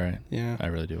 You're all right. Yeah. I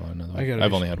really do want another I one. gotta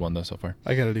I've do only some- had one though so far.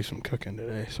 I got to do some cooking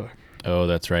today, so Oh,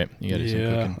 that's right. You gotta do some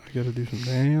cooking. I got to do some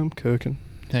damn cooking.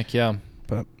 Heck yeah.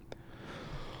 But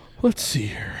let's see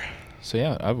here. So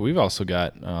yeah, we've also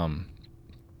got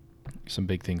some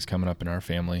big things coming up in our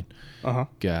family. Uh-huh.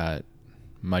 Got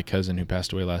my cousin who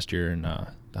passed away last year in the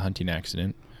hunting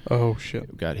accident. Oh, shit.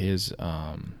 We've got his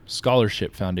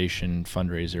scholarship foundation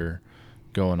fundraiser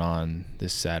going on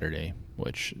this Saturday,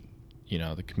 which, you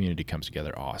know, the community comes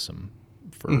together awesome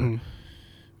for Mhm.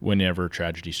 whenever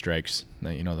tragedy strikes.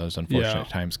 You know, those unfortunate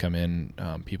Yeah. times come in,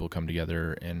 people come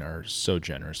together and are so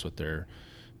generous with their,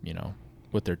 you know,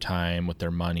 with their time, with their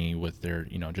money, with their,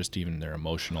 you know, just even their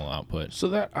emotional output. So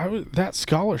that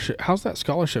scholarship, how's that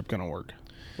scholarship going to work?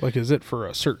 Like, is it for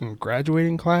a certain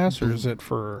graduating class or is it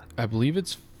for... I believe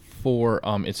it's for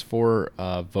it's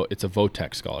a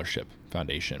VOTEC scholarship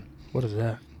foundation. What is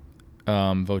that?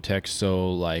 VOTEC,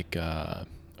 so like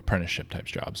apprenticeship type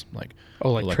jobs, like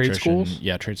Oh, like trade electrician. schools?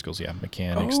 Yeah, trade schools. Yeah,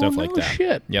 mechanic Oh, stuff like no that.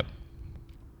 shit. Yep.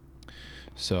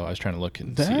 So I was trying to look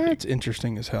and see. That's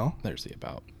interesting as hell. There's the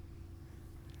about.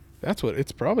 That's what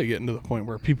it's probably getting to the point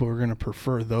where people are going to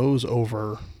prefer those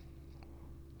over.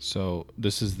 So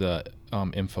this is the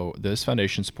info. This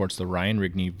foundation supports the Ryan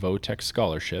Rigney VOTEC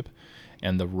scholarship,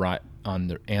 and the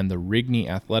Rigney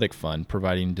Athletic Fund,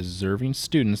 providing deserving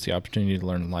students the opportunity to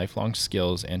learn lifelong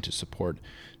skills and to support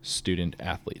student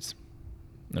athletes.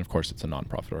 And of course, it's a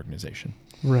nonprofit organization.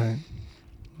 Right.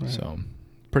 So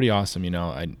pretty awesome.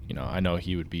 I know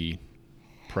he would be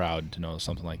proud to know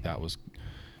something like that was,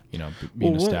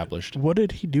 being established. What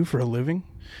did he do for a living?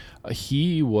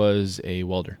 He was a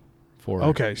welder for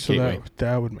Okay, so Gateway.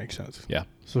 that would make sense. Yeah.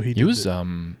 So he He did was, the-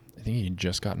 I think he had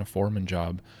just gotten a foreman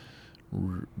job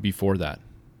before that,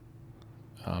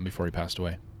 before he passed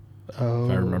away, oh.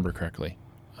 if I remember correctly.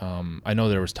 I know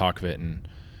there was talk of it, and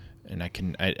and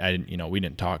we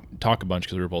didn't talk a bunch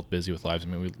because we were both busy with lives. I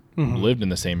mean, we lived in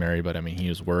the same area, but I mean, he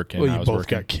was working. Well, you I was both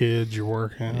working. got kids. You're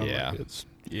working.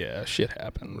 Yeah. Shit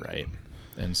happened. Right.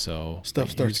 And so Stuff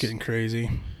starts getting crazy.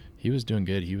 He was doing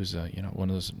good. He was, one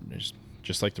of those,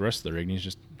 just like the rest of the Rigneys,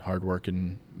 just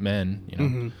hardworking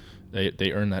men.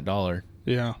 They earn that dollar.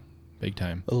 Yeah. Big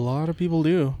time. A lot of people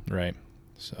do. Right.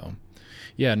 So,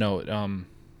 yeah, no,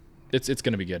 it's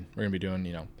going to be good. We're going to be doing,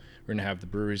 we're going to have the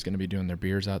breweries going to be doing their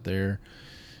beers out there,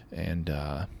 and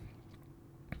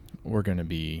we're going to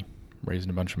be raising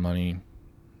a bunch of money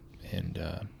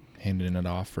and handing it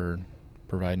off for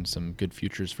providing some good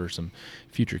futures for some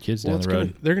future kids down the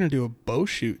road. They're going to do a bow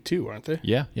shoot too, aren't they?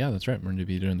 Yeah, that's right. We're going to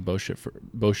be doing the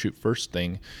bow shoot first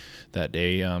thing that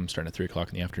day, starting at 3:00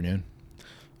 in the afternoon.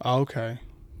 Oh, okay.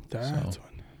 That's one.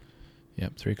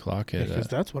 Yep, 3:00. Because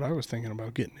that's what I was thinking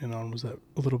about getting in on, was that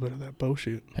a little bit of that bow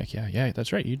shoot. Heck yeah,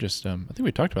 that's right. You just, I think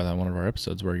we talked about that in one of our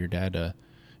episodes where your dad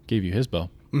gave you his bow.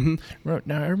 Mm-hmm.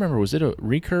 Now I remember, was it a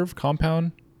recurve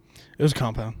compound? It was a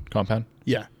compound. Compound?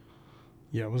 Yeah,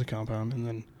 it was a compound, and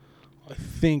then I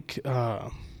think I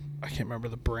can't remember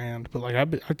the brand, but like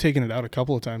I've taken it out a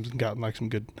couple of times and gotten like some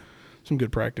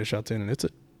good practice shots in, and it's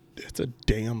a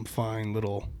damn fine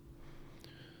little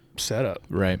setup.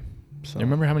 Right. So, you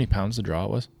remember how many pounds the draw it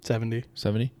was? 70.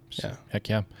 70? Yeah. Heck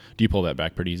yeah. Do you pull that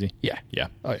back pretty easy? Yeah. Yeah.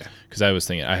 Oh yeah. Because I was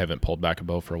thinking, I haven't pulled back a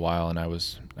bow for a while, and I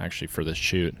was actually, for this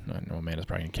shoot, I know Amanda's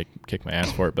probably going to kick my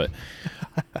ass for it, but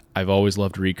I've always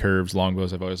loved recurves,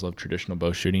 longbows. I've always loved traditional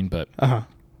bow shooting, but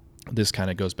this kind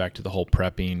of goes back to the whole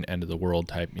prepping, end of the world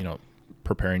type,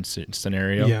 preparing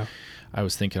scenario. Yeah. I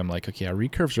was thinking, I'm like, okay, a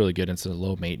recurve's really good instead of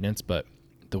low maintenance, but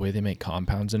the way they make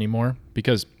compounds anymore,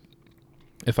 because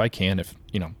if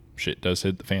shit does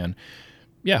hit the fan,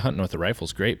 yeah, hunting with a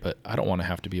rifle's great, but I don't want to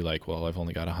have to be like, well, I've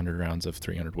only got 100 rounds of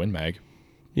 300 Win Mag.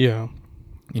 Yeah.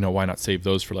 Why not save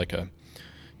those for like a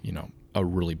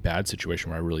really bad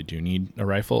situation where I really do need a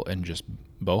rifle and just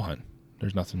bow hunt?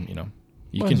 There's nothing,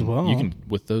 you can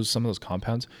with some of those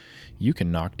compounds, you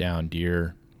can knock down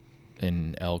deer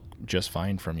and elk just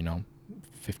fine from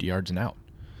 50 yards and out.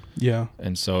 Yeah.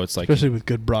 And so it's like, especially with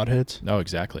good broadheads. Oh,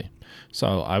 exactly.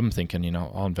 So I'm thinking,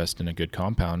 I'll invest in a good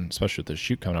compound, especially with the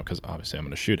shoot coming up, because obviously I'm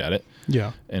going to shoot at it.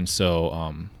 Yeah. And so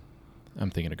I'm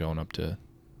thinking of going up to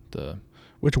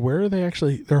where are they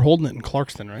actually? They're holding it in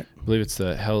Clarkston, right? I believe it's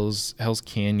the Hell's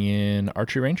Canyon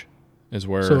Archery Range is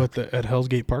where. So at Hell's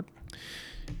Gate Park?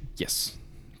 Yes.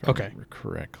 Okay. Remember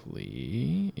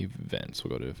correctly. Events.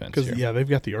 We'll go to events because here. they've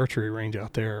got the archery range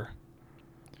out there.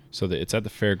 So it's at the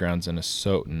fairgrounds in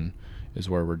Asotin is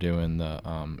where we're doing the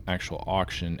actual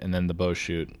auction, and then the bow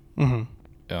shoot. Mm-hmm.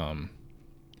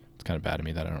 It's kind of bad of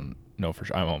me that I don't know for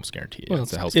sure. I'm almost guaranteed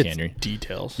it's the Hell's Canyon.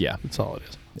 Details. Yeah, that's all it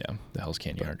is. Yeah, the Hell's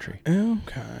Canyon Archery.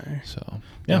 Okay. So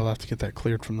yeah, I'll have to get that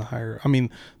cleared from the higher. I mean,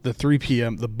 the 3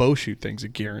 p.m. the bow shoot thing's a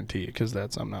guarantee because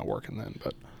I'm not working then.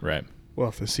 But right, we'll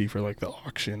have to see for like the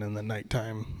auction and the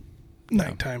nighttime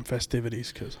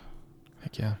festivities because.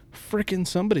 Heck yeah. Frickin'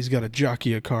 somebody's got to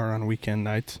jockey a car on weekend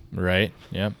nights. Right.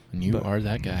 Yep. And you are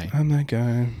that guy. I'm that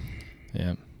guy.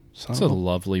 Yep. It's a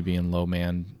lovely being low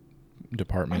man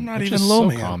department. I'm not even low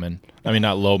man. Common. I mean,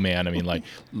 not low man. I mean, like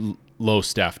low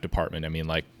staff department. I mean,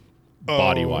 like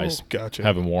body wise. Gotcha.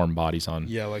 Having warm bodies on.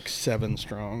 Yeah, like 7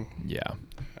 strong. Yeah.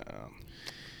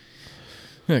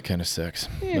 That kind of sucks.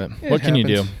 But happens. what can you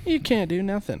do? You can't do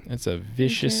nothing. It's a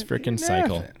vicious freaking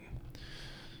cycle.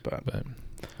 But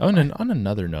on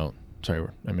another note, sorry,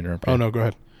 I'm interrupting. Oh no, go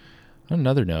ahead. On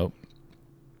another note,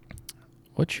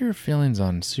 what's your feelings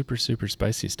on super, super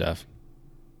spicy stuff?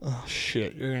 Oh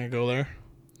shit, you're gonna go there?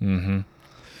 Mm-hmm.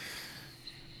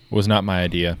 Was not my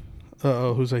idea.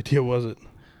 Whose idea was it?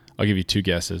 I'll give you 2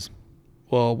 guesses.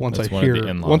 Well, once I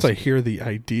hear the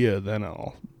idea, then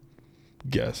I'll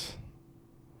guess.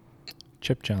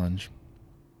 Chip challenge.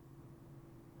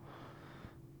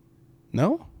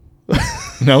 No?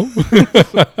 No?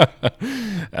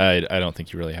 I don't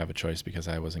think you really have a choice because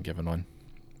I wasn't given one.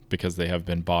 Because they have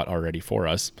been bought already for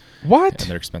us. What?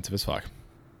 And they're expensive as fuck.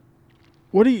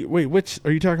 Which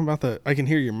are you talking about? I can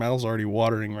hear your mouth's already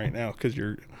watering right now because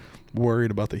you're worried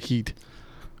about the heat.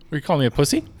 Were you calling me a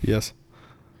pussy? Yes.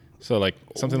 So like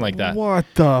something like that. What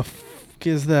the fuck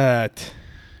is that?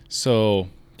 So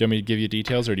do you want me to give you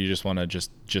details or do you just want to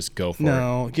just go for it?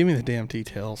 No, give me the damn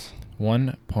details.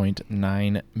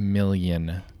 1.9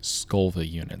 million Scoville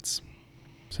units.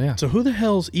 So yeah. So who the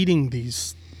hell's eating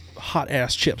these hot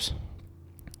ass chips?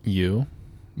 You,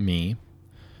 me,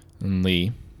 and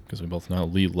Lee, because we both know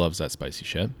Lee loves that spicy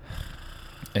shit.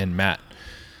 And Matt,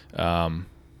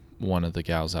 one of the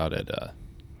gals out at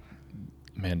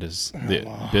Amanda's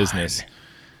business,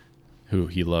 who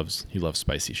he loves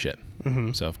spicy shit.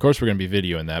 Mm-hmm. So of course we're gonna be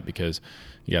videoing that because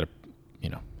you gotta,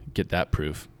 get that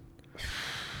proof.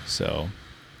 So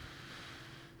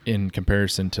in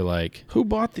comparison to like Who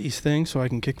bought these things so I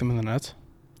can kick them in the nuts?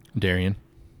 Darian.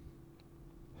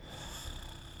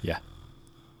 Yeah.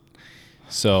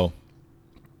 So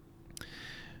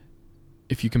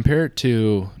if you compare it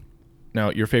to now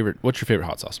what's your favorite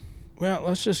hot sauce? Well,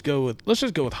 let's just go with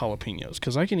jalapenos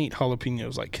because I can eat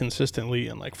jalapenos like consistently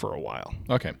and like for a while.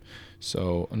 Okay.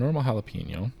 So a normal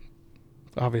jalapeno.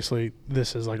 Obviously,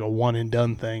 this is like a one and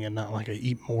done thing and not like I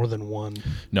eat more than one.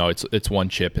 No, it's one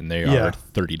chip and they Yeah. are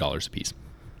 $30 a piece.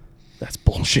 That's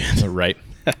bullshit. Right.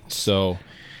 So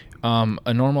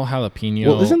a normal jalapeno.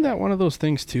 Well, isn't that one of those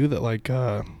things too that like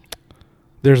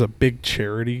there's a big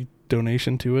charity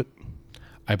donation to it?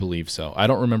 I believe so. I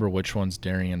don't remember which ones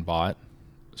Darian bought,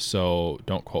 so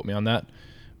don't quote me on that.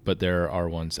 But there are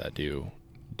ones that do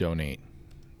donate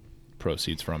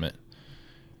proceeds from it.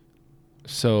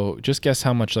 So just guess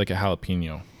how much like a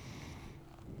jalapeno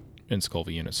in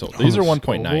Scoville units sold. These are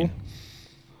 1.9.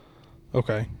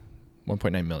 Okay.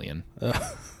 1.9 million.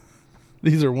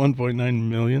 These are 1.9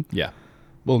 million. Yeah.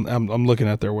 Well, I'm looking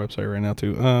at their website right now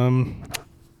too.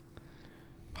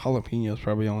 Jalapenos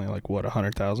probably only like what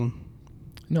 100,000.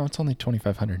 No, it's only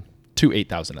 2,500 to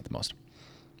 8,000 at the most.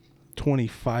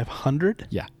 2,500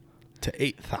 Yeah. to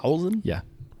 8,000. Yeah.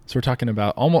 So we're talking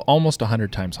about almost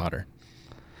 100 times hotter.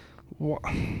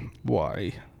 Why?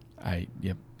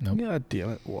 Nope. God damn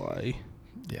it! Why?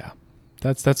 Yeah.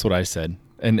 That's what I said.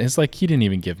 And it's like he didn't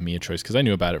even give me a choice because I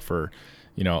knew about it for,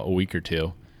 a week or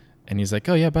two. And he's like,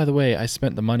 "Oh yeah, by the way, I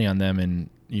spent the money on them and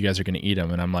you guys are going to eat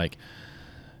them." And I'm like,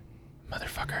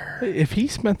 "Motherfucker." If he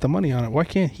spent the money on it, why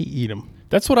can't he eat them?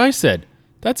 That's what I said.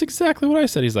 That's exactly what I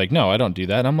said. He's like, "No, I don't do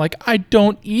that." And I'm like, "I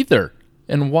don't either.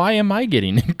 And why am I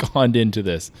getting conned into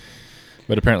this?"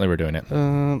 But apparently we're doing it.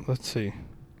 Let's see.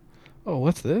 Oh,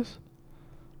 what's this?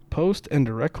 Post and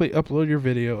directly upload your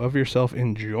video of yourself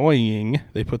enjoying,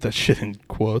 they put that shit in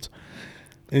quotes,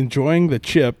 enjoying the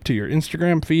chip to your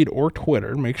Instagram feed or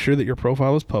Twitter. Make sure that your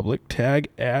profile is public. Tag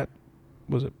at,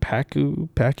 was it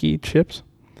Packy Chips?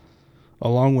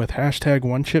 Along with hashtag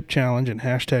One Chip Challenge and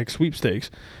hashtag Sweepstakes.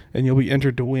 And you'll be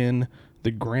entered to win the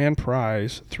grand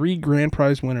prize. 3 grand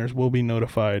prize winners will be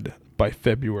notified by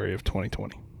February of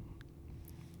 2020.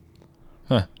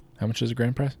 Huh. How much is a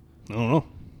grand prize? I don't know.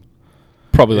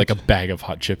 Probably like a bag of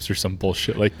hot chips or some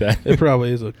bullshit like that. It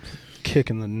probably is a kick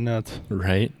in the nuts.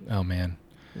 Right? Oh, man.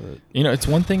 It's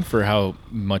one thing for how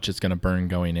much it's going to burn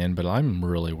going in, but I'm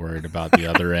really worried about the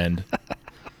other end.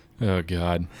 Oh,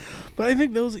 God. But I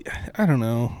think I don't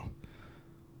know.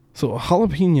 So a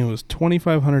jalapeno is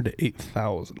 2,500 to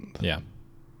 8,000. Yeah.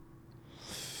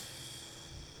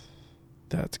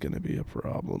 That's going to be a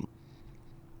problem.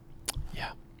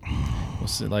 Yeah. Well,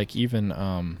 so like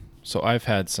even, so I've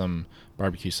had some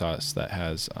barbecue sauce that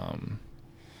has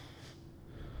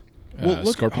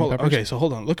scorpion peppers. Okay, so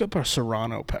hold on. Look up our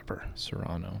Serrano pepper.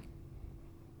 Serrano.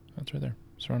 That's right there.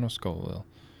 Serrano Scoville.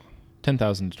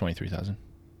 10,000 to 23,000.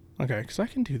 Okay, because I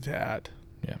can do that.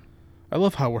 Yeah. I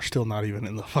love how we're still not even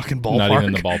in the fucking ballpark. Not even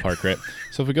in the ballpark, right?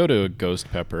 So if we go to a ghost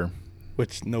pepper.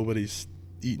 Which nobody's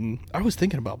eaten. I was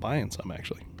thinking about buying some,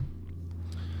 actually.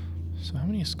 So how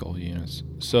many Scoville units?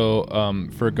 So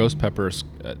for ghost peppers,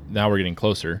 now we're getting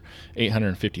closer.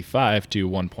 855 to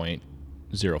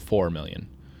 1.04 million.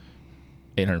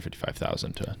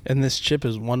 855,000 to. And this chip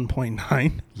is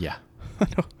 1.9. Yeah.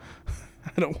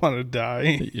 I don't want to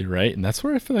die. You're right, and that's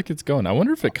where I feel like it's going. I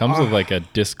wonder if it comes with like a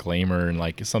disclaimer and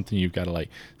like something you've got to like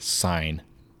sign.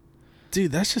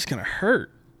 Dude, that's just gonna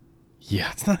hurt.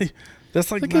 Yeah, It's not.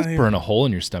 That's like it's not like even, burn a hole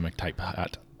in your stomach type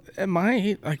hot. it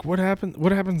might. Like, what happens?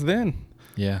 What happens then?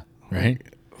 Yeah, right.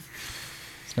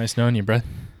 It's nice knowing you, Brett.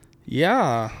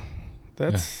 Yeah,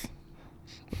 that's.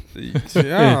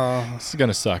 Yeah. This is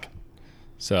gonna suck.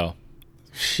 So.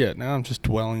 Shit. Now I'm just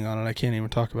dwelling on it. I can't even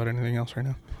talk about anything else right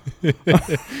now.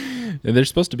 They're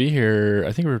supposed to be here.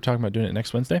 I think we were talking about doing it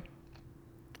next Wednesday.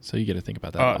 So you get to think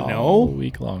about that all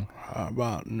week long. How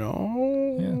about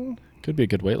no? Yeah. Could be a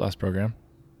good weight loss program.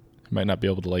 You might not be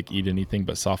able to like eat anything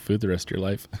but soft food the rest of your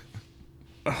life.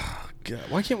 God,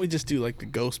 why can't we just do like the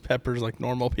ghost peppers like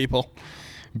normal people?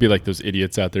 Be like those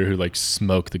idiots out there who like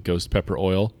smoke the ghost pepper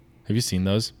oil. Have you seen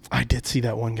those? I did see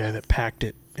that one guy that packed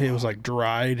it. It was like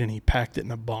dried and he packed it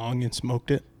in a bong and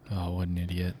smoked it. Oh, what an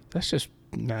idiot. That's just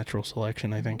natural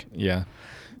selection, I think. Yeah.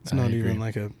 It's not even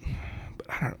like a. But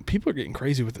I don't know. People are getting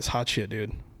crazy with this hot shit,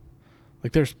 dude.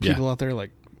 Like, there's people out there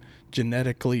like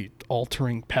genetically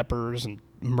altering peppers and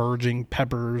merging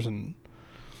peppers, and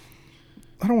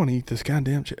I don't want to eat this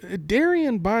goddamn chip.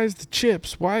 Darian buys the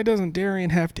chips. Why doesn't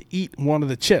Darian have to eat one of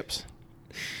the chips?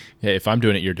 Yeah, if I'm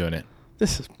doing it, you're doing it.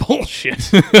 This is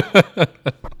bullshit.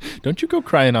 Don't you go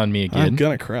crying on me again. I'm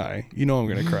gonna cry. You know I'm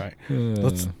gonna cry.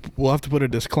 We'll have to put a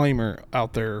disclaimer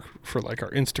out there for like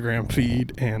our Instagram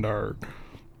feed and our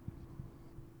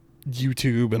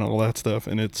YouTube and all that stuff,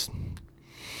 and it's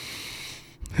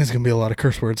gonna be a lot of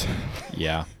curse words.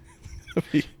 Yeah.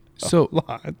 A So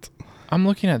lot. I'm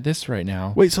looking at this right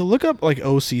now. Wait, so look up like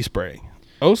OC spray.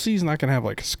 OC's not gonna have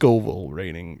like a Scoville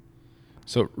rating.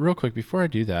 So real quick before I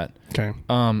do that, Okay.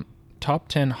 top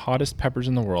 10 hottest peppers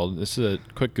in the world. This is a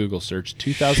quick Google search.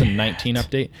 2019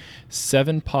 update.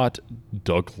 7-pot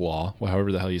Douglas,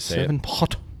 however the hell you say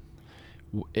 7-pot.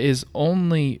 it, is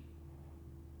only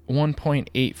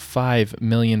 1.85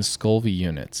 million Scoville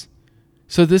units.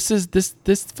 So this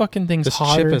fucking thing's This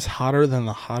hotter. chip is hotter than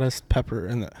the hottest pepper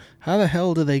in the. How the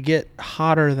hell do they get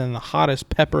hotter than the hottest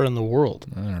pepper in the world?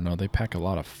 I don't know. They pack a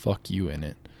lot of fuck you in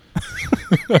it.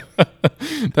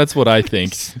 That's what I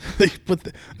think. They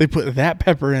put that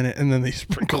pepper in it and then they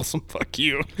sprinkle some fuck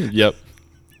you. Yep.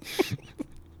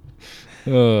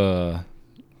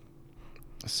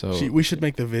 So Gee, we should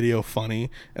make the video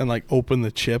funny and like open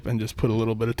the chip and just put a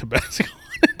little bit of Tabasco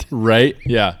on it. right?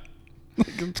 Yeah.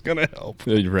 Like it's gonna help.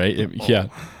 Right? Yeah.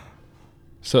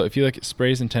 So if you look at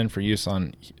sprays intended for use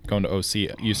on going to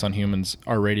OC, use on humans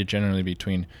are rated generally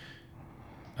between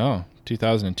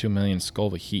 2,000 and 2 million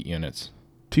Scoville heat units.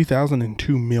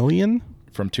 2002 million?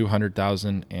 From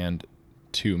 200,000 and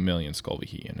 2 million Scoville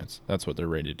heat units. That's what they're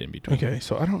rated in between. Okay,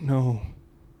 so I don't know.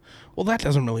 Well, that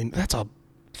doesn't really. That's a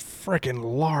freaking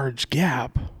large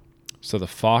gap. So the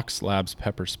Fox Labs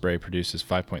pepper spray produces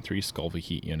 5.3 Scoville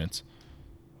heat units.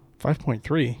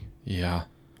 5.3. Yeah.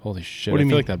 Holy shit. What do I you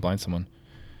feel mean? like that blinds someone.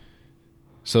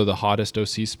 So the hottest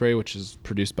OC spray, which is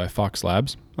produced by Fox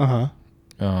Labs, Uh huh.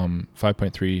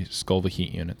 5.3 Scoville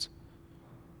heat units.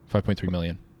 5.3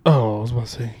 million. Oh, I was about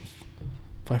to say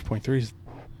 5.3 is.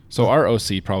 So our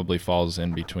OC probably falls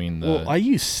in between the... Well, I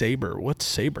use Sabre. What's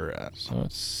Sabre at? So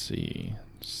let's see.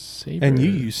 Saber. And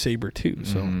you use Sabre too,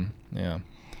 so. Mhm, yeah.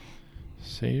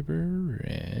 Saber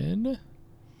Red.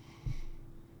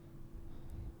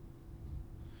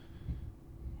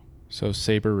 So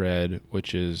Saber Red,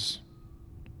 which is...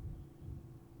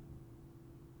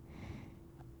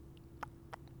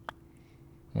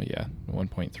 Well, yeah,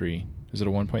 1.3. Is it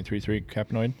a 1.33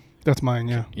 capnoid? That's mine,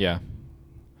 yeah. Yeah.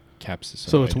 Caps.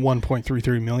 So it's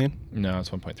 1.33 million? No, it's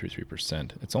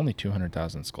 1.33%. It's only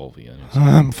 200,000 Scoville units.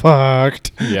 I'm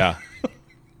fucked. Yeah.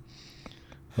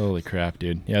 Holy crap,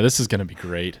 dude. Yeah, this is going to be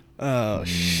great. Oh,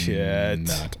 shit.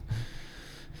 Not.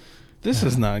 This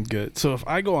is not good. So if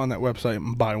I go on that website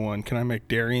and buy one, can I make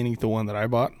Darian eat the one that I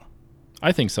bought?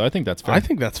 I think so. I think that's fair. I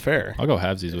think that's fair. I'll go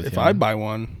halvesies with If you. I buy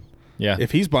one, Yeah.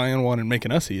 if he's buying one and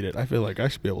making us eat it, I feel like I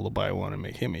should be able to buy one and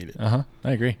make him eat it. Uh-huh.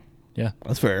 I agree. Yeah.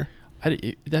 That's fair.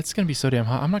 That's going to be so damn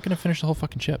hot. I'm not going to finish the whole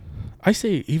fucking chip. I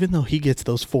say, even though he gets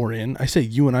those 4 in, I say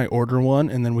you and I order one,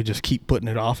 and then we just keep putting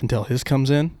it off until his comes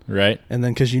in. Right? And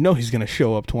then, because you know he's going to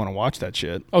show up to want to watch that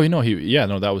shit. Oh,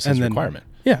 that was his And then- requirement.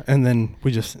 Yeah, and then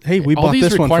we just, hey, we All bought these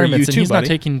this one for you requirements, and too, he's buddy. not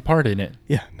taking part in it.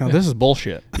 Yeah, no, this is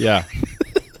bullshit. Yeah.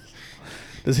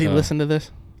 Does he listen to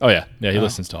this? Oh, yeah. Yeah, he Oh.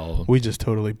 listens to all of them. We just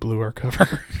totally blew our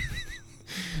cover.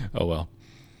 Oh, well.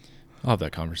 I'll have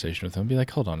that conversation with him. Be like,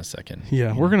 hold on a second.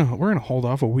 Yeah, we're gonna hold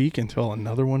off a week until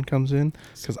another one comes in,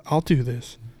 because I'll do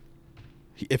this.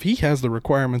 If he has the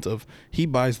requirements of he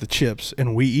buys the chips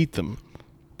and we eat them,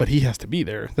 but he has to be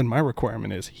there, then my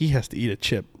requirement is he has to eat a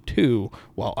chip too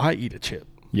while I eat a chip.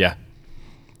 Yeah.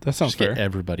 That sounds Just fair. get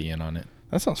everybody in on it.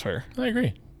 That sounds fair. I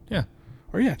agree. Yeah.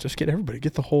 Or yeah, just get everybody.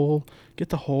 Get the whole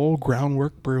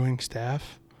Groundwork Brewing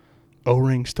staff,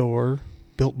 O-Ring store,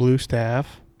 Built Blue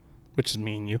staff, which is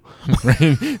me and you.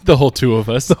 The whole two of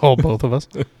us. The whole both of us.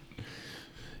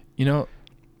 You know,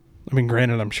 I mean,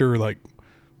 granted, I'm sure like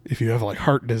if you have like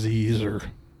heart disease or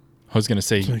I was going to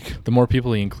say, like the more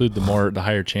people you include, the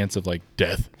higher chance of like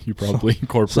death you probably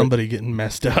incorporate. somebody getting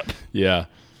messed up. Yeah.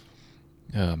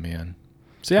 Oh, man.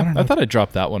 So I yeah, don't know. I thought I'd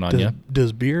drop that one on you.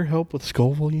 Does beer help with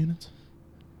Scoville units?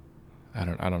 I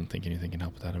don't think anything can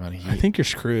help with that amount of heat. I think you're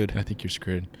screwed. I think you're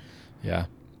screwed. Yeah.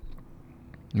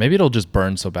 Maybe it'll just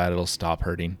burn so bad it'll stop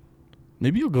hurting.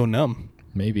 Maybe you'll go numb.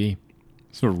 Maybe.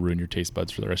 This will ruin your taste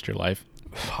buds for the rest of your life.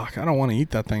 Fuck, I don't want to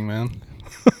eat that thing, man.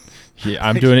 Yeah,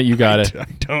 I'm doing it. You got it. I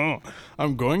don't.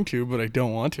 I'm going to, but I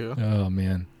don't want to. Oh,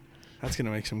 man. That's going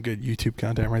to make some good YouTube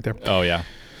content right there. Oh, yeah.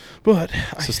 But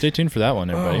So stay tuned for that one,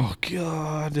 everybody. oh,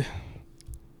 God.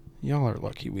 Y'all are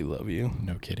lucky we love you.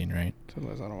 No kidding, right?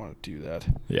 Sometimes I don't want to do that.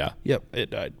 Yeah. Yep, it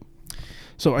died.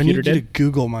 So I Peter need you to did?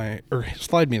 Google or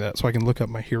slide me that so I can look up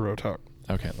my hero talk.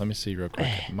 Okay, let me see real quick.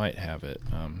 I might have it.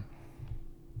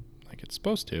 Like it's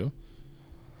supposed to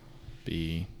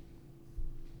be.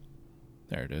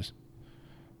 There it is.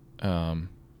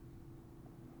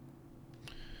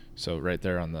 So right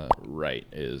there on the right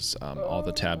is all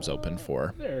the tabs open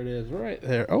for. There it is, right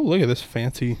there. Oh, look at this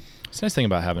fancy. It's a nice thing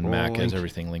about having Mac is link.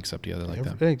 everything links up together like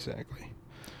that. Exactly.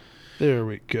 There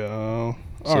we go.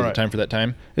 So All is right. it time for that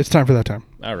time? It's time for that time.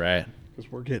 All right.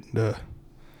 Because we're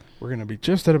going to be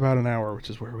just at about an hour, which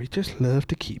is where we just love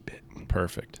to keep it.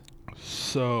 Perfect.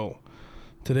 So,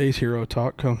 today's hero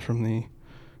talk comes from the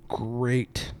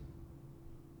great,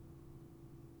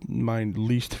 my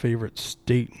least favorite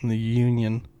state in the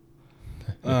union.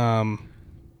 No,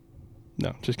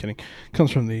 just kidding.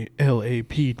 Comes from the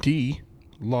LAPD,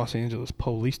 Los Angeles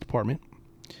Police Department.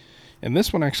 And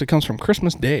this one actually comes from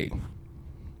Christmas Day.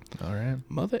 All right.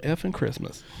 Mother effing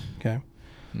Christmas. Okay.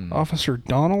 Hmm. Officer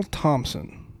Donald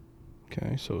Thompson.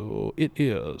 Okay, so it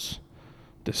is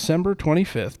December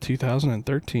 25th,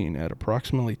 2013 at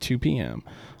approximately 2 p.m.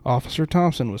 Officer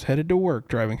Thompson was headed to work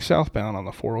driving southbound on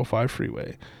the 405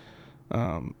 freeway,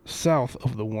 south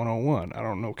of the 101. I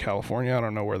don't know California. I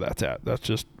don't know where that's at. That's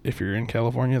just, if you're in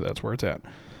California, that's where it's at.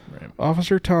 Right.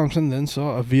 Officer Thompson then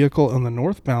saw a vehicle on the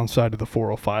northbound side of the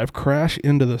 405 crash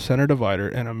into the center divider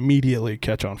and immediately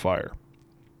catch on fire.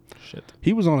 Shit.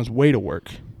 He was on his way to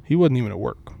work. He wasn't even at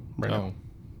work right now.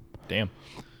 Damn.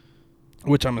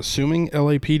 Which I'm assuming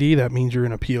LAPD, that means you're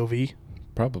in a POV.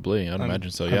 Probably. I'd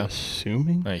imagine so, I'm yeah.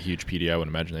 assuming? A huge PD, I would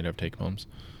imagine they'd have take-homes.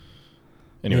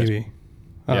 Anyways. Maybe.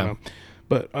 I don't know.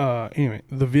 But anyway,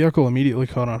 the vehicle immediately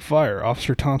caught on fire.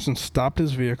 Officer Thompson stopped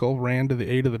his vehicle, ran to the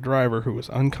aid of the driver, who was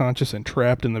unconscious and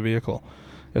trapped in the vehicle.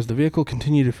 As the vehicle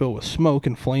continued to fill with smoke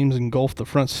and flames engulfed the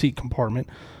front seat compartment,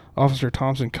 Officer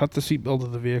Thompson cut the seatbelt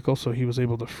of the vehicle so he was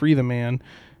able to free the man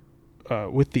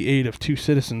with the aid of two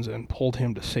citizens and pulled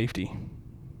him to safety.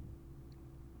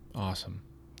 Awesome.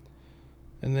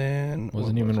 And then...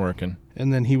 Wasn't even working.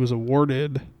 And then he was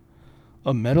awarded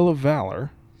a Medal of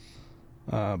Valor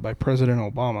by President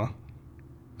Obama.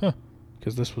 Huh.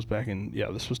 Because this was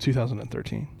this was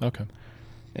 2013. Okay.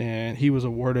 And he was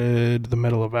awarded the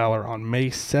Medal of Valor on May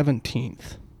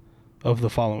 17th of the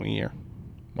following year.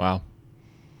 Wow.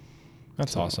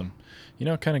 That's awesome. You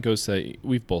know, it kind of goes to,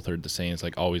 we've both heard the saying, it's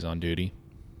like always on duty.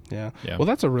 Yeah. Yeah. Well,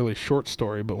 that's a really short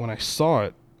story, but when I saw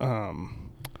it,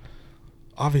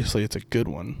 obviously it's a good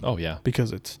one. Oh, yeah.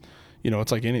 Because it's,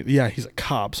 it's like he's a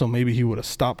cop, so maybe he would have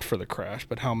stopped for the crash,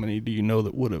 but how many do you know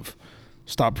that would have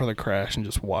stopped for the crash and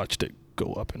just watched it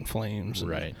go up in flames?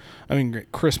 Right. I mean,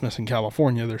 Christmas in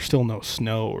California, there's still no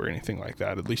snow or anything like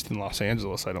that, at least in Los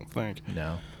Angeles, I don't think.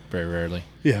 No, very rarely.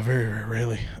 Yeah, very, very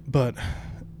rarely. But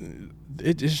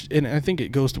it is, and I think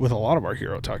it goes with a lot of our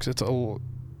hero talks. It's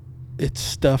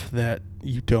stuff that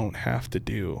you don't have to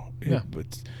do. Yeah.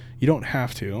 But you don't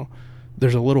have to.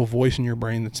 There's a little voice in your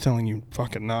brain that's telling you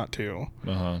fucking not to.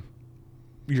 Uh-huh.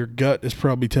 Your gut is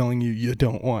probably telling you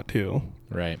don't want to.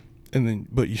 Right. And then,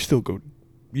 but you still go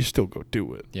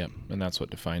do it. Yeah. And that's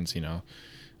what defines,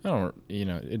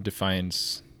 it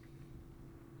defines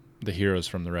the heroes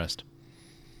from the rest.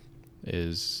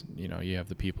 Is, you have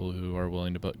the people who are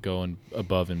willing to go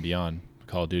above and beyond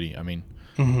Call of Duty. I mean,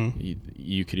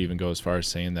 you could even go as far as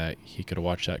saying that he could have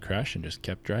watched that crash and just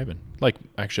kept driving. Like,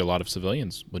 actually, a lot of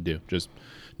civilians would do. Just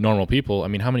normal people. I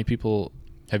mean, how many people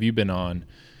have you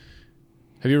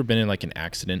ever been in, like, an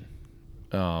accident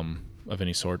of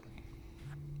any sort?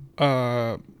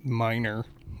 Minor.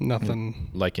 Nothing.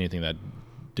 Like anything that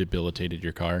debilitated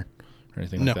your car or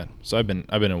anything No. like that? So I've been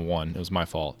in one. It was my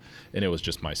fault. And it was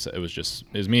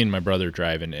me and my brother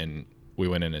driving, and we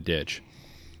went in a ditch.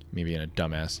 Me being a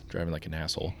dumbass, driving like an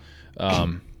asshole.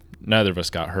 Neither of us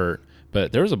got hurt,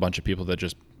 but there was a bunch of people that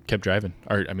just kept driving.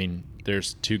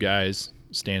 There's two guys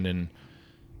standing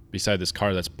beside this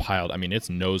car that's piled. I mean, it's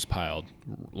nose piled,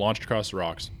 launched across the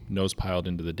rocks, nose piled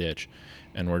into the ditch,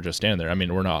 and we're just standing there. I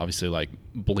mean, we're not obviously like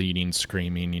bleeding,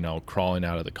 screaming, crawling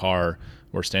out of the car.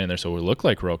 We're standing there, so we look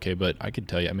like we're okay, but I could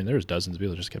tell you, I mean, there was dozens of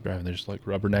people that just kept driving. They just like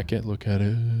rubberneck it, look at it,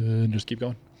 and just keep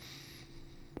going.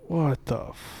 What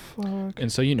the fuck?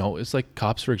 And so, it's like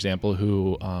cops, for example,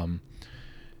 who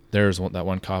there's that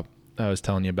one cop I was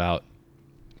telling you about.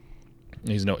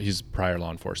 He's prior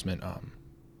law enforcement.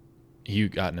 He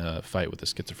got in a fight with a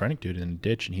schizophrenic dude in a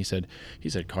ditch, and he said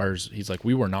cars. He's like,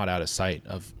 we were not out of sight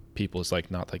of people. It's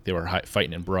like not like they were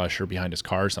fighting in brush or behind his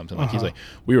car or something. Like he's like,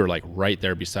 we were like right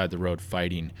there beside the road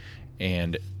fighting.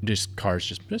 And just cars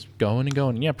just going and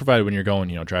going. Yeah, provided when you're going,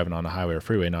 driving on a highway or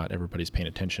freeway, not everybody's paying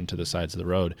attention to the sides of the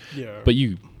road. Yeah. But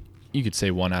you could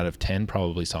say 1 out of 10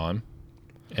 probably saw him.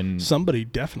 And somebody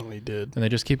definitely did. And they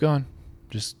just keep going.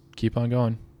 Just keep on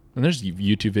going. And there's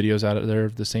YouTube videos out there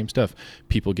of the same stuff.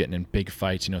 People getting in big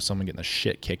fights, someone getting the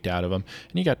shit kicked out of them.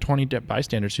 And you got 20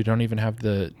 bystanders who don't even have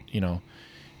the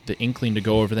inkling to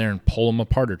go over there and pull them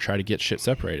apart or try to get shit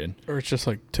separated. Or it's just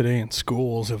like today in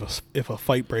schools, if a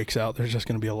fight breaks out, there's just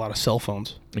going to be a lot of cell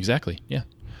phones. Exactly, yeah.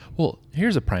 Well,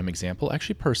 here's a prime example.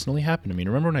 Actually, personally happened to me.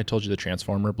 Remember when I told you the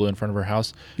transformer blew in front of our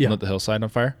house and lit the hillside on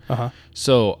fire? Uh-huh.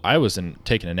 So I was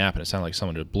taking a nap, and it sounded like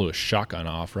someone just blew a shotgun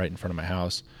off right in front of my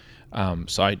house.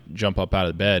 So I jump up out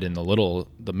of bed, and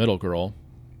the middle girl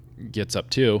gets up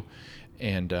too,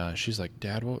 and she's like,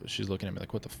 "Dad, what?" She's looking at me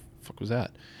like, "What the fuck was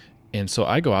that?" And so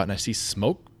I go out, and I see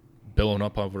smoke billowing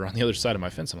up over on the other side of my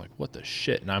fence. I'm like, "What the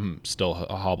shit?" And I'm still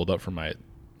hobbled up from my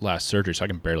last surgery, so I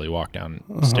can barely walk down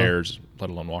stairs,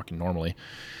 let alone walking normally.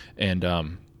 And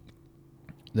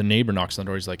the neighbor knocks on the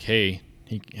door. He's like, "Hey,"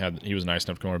 he was nice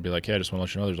enough to come over and be like, "Hey, I just want to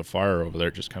let you know there's a fire over there."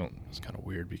 It's kind of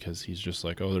weird because he's just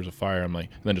like, "Oh, there's a fire." I'm like,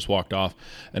 and then just walked off.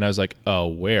 And I was like, "Oh,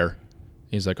 where?"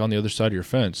 He's like, "On the other side of your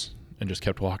fence," and just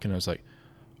kept walking. I was like,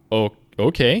 "Oh,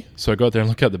 okay." So I go out there and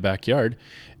look at the backyard,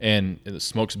 and the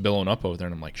smoke's billowing up over there,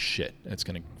 and I'm like, shit, it's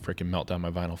gonna freaking melt down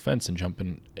my vinyl fence and jump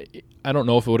in. I don't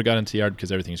know if it would have got into the yard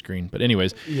because everything's green, but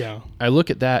anyways, yeah. I look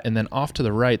at that, and then off to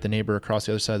the right, the neighbor across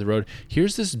the other side of the road,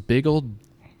 here's this big old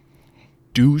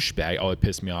douchebag. Oh, it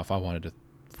pissed me off. I wanted to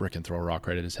freaking throw a rock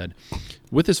right at his head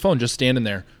with his phone, just standing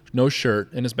there, no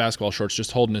shirt, in his basketball shorts,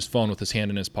 just holding his phone with his hand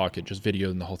in his pocket, just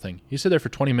videoing the whole thing. He stood there for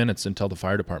 20 minutes until the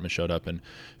fire department showed up and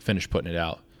finished putting it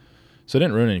out. So it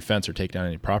didn't ruin any fence or take down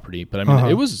any property, but I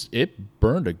mean, it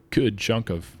burned a good chunk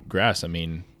of grass. I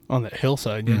mean, on that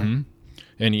hillside, yeah. Mm-hmm.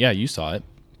 And yeah, you saw it.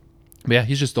 But yeah,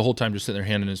 he's just the whole time just sitting there,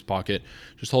 hand in his pocket,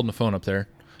 just holding the phone up there.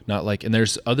 Not like, and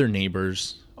there's other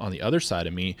neighbors on the other side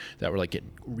of me that were like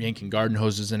yanking garden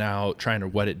hoses and out, trying to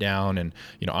wet it down. And,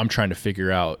 I'm trying to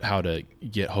figure out how to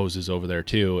get hoses over there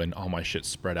too. And all my shit's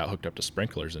spread out, hooked up to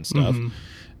sprinklers and stuff.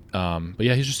 Mm-hmm. But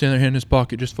yeah, he's just standing there, hand in his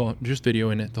pocket, just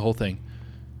videoing it, the whole thing.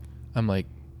 I'm like,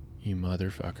 you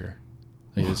motherfucker.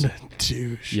 Like, what a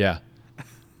douche. Yeah.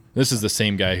 This is the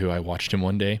same guy who I watched him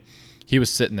one day. He was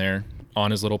sitting there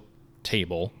on his little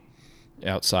table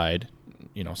outside,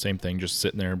 same thing, just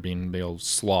sitting there being a big old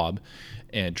slob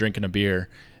and drinking a beer.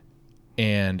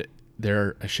 And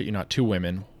there, I shit you not, two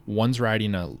women. One's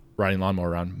riding lawnmower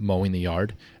around, mowing the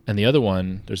yard. And the other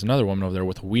one, there's another woman over there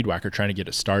with a weed whacker trying to get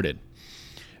it started.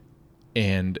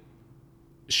 And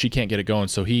she can't get it going.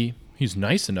 So he's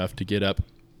nice enough to get up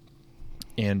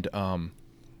and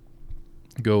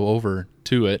go over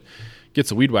to it,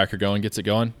 gets a weed whacker going, gets it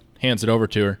going, hands it over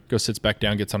to her, goes, sits back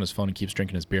down, gets on his phone, and keeps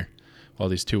drinking his beer while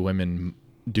these two women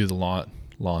do the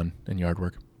lawn and yard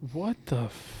work. What the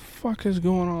fuck is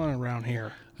going on around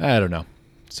here? I don't know.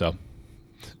 So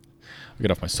I'll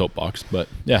get off my soapbox, but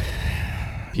yeah.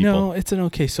 People. No, it's an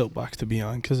okay soapbox to be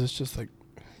on because it's just like,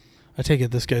 I take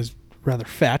it this guy's rather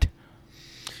fat.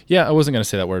 Yeah, I wasn't going to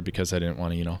say that word because I didn't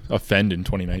want to, offend in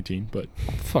 2019, but...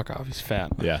 Fuck off, he's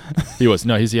fat. Yeah, he was.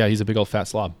 No, he's a big old fat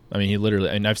slob. I mean, he literally,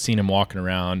 and I've seen him walking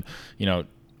around,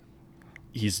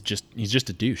 he's just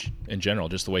a douche in general,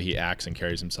 just the way he acts and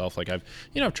carries himself. Like I've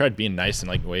tried being nice and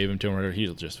like waving to him, or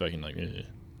he'll just fucking like,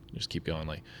 just keep going.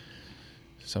 Like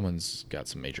someone's got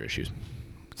some major issues.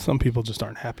 Some people just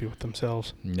aren't happy with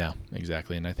themselves. No,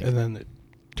 exactly. And then it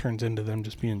turns into them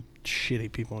just being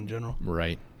shitty people in general.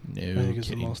 Right. No, I think it's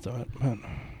the most of it. But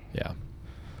yeah.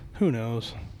 Who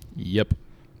knows? Yep.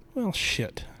 Well,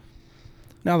 shit.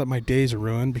 Now that my days are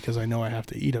ruined because I know I have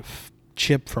to eat a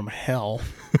chip from hell.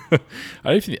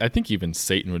 I think even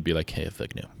Satan would be like, hey,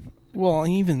 fuck no. Well,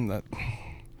 even that.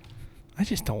 I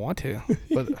just don't want to.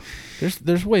 But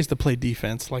there's ways to play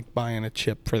defense, like buying a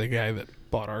chip for the guy that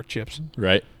bought our chips.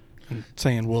 Right. And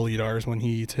saying we'll eat ours when he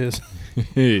eats his.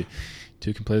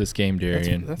 Two can play this game,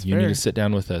 Darian. That's you fair. need to sit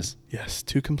down with us. Yes,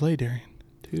 two can play, Darian.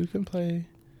 Two can play.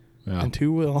 Wow. And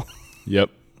two will.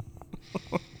 Yep.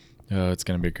 Oh, it's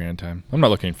going to be a grand time. I'm not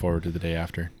looking forward to the day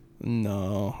after.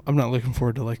 No, I'm not looking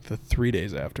forward to like the 3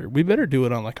 days after. We better do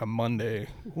it on like a Monday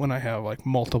when I have like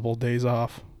multiple days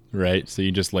off. Right. So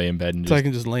you just lay in bed and so I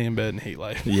can just lay in bed and hate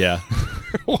life. Yeah.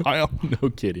 For a while.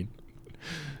 No kidding.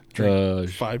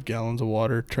 Drink 5 gallons of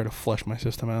water, try to flush my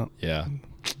system out. Yeah.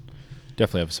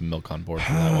 Definitely have some milk on board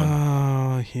for that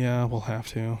one. Yeah, we'll have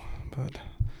to. But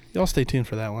y'all stay tuned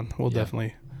for that one. We'll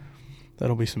definitely,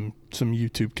 that'll be some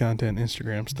YouTube content,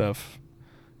 Instagram stuff.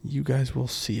 You guys will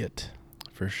see it.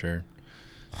 For sure.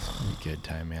 Good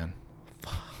time, man.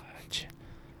 Fudge.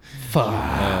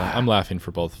 I'm laughing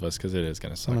for both of us because it is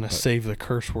going to suck. I'm going to save the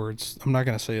curse words. I'm not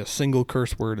going to say a single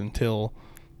curse word until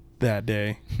that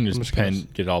day. Just get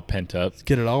it all pent up.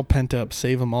 Get it all pent up,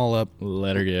 save them all up.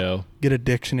 Let her go. Get a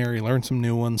dictionary, learn some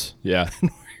new ones. Yeah.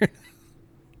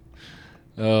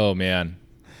 Oh, man.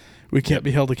 We can't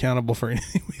be held accountable for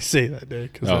anything we say that day.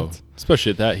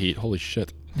 Especially at that heat. Holy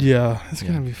shit. Yeah, it's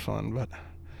going to be fun, but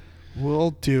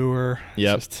we'll do her.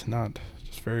 Yep. Just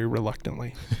very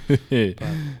reluctantly. Oh,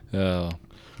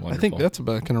 wonderful. I think that's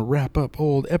about going to wrap up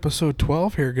old episode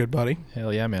 12 here, good buddy.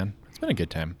 Hell yeah, man. It's been a good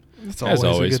time. It's always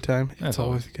a good time. It's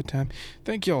always a good time.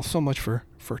 Thank you all so much for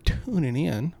tuning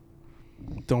in.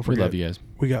 Don't forget. We love you guys.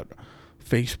 We got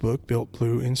Facebook, Built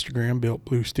Blue, Instagram, Built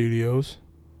Blue Studios.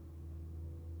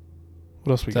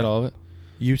 What else we got? Is that all of it?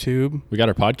 YouTube. We got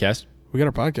our podcast.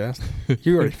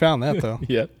 You already found that, though.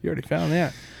 Yep. You already found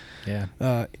that.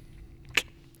 Yeah.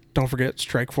 Don't forget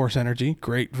Strike Force Energy.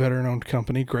 Great veteran-owned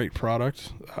company. Great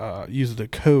product. Use the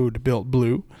code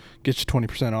BuiltBlue. Gets you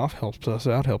 20% off. Helps us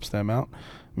out. Helps them out.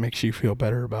 Makes you feel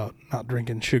better about not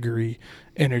drinking sugary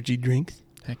energy drinks.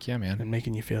 Heck yeah, man. And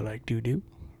making you feel like doo-doo.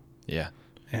 Yeah.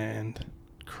 And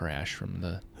crash from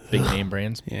the big name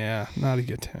brands. Yeah, not a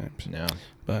good times. No.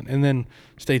 And then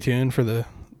stay tuned for the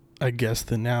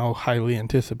now highly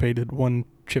anticipated one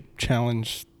chip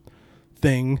challenge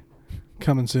thing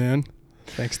coming soon.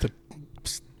 Thanks to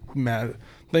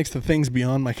things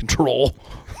beyond my control.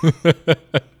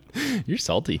 You're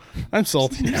salty. I'm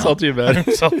salty. You're salty about it.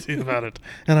 I'm salty about it,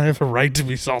 and I have a right to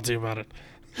be salty about it.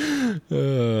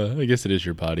 I guess it is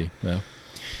your body. No.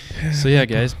 So yeah,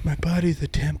 guys, my body's a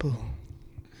temple.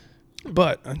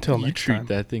 But until you next treat time,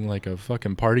 that thing like a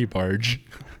fucking party barge.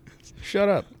 Shut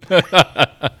up. Yeah,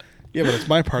 but it's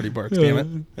my party barge, damn it.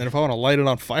 And if I want to light it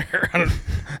on fire, I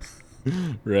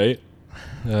don't. Right.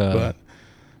 But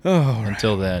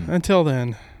until then,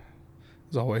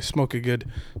 as always, smoke a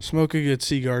good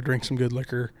cigar, drink some good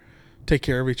liquor, take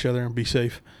care of each other, and be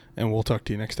safe. And we'll talk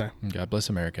to you next time. God bless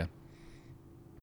America.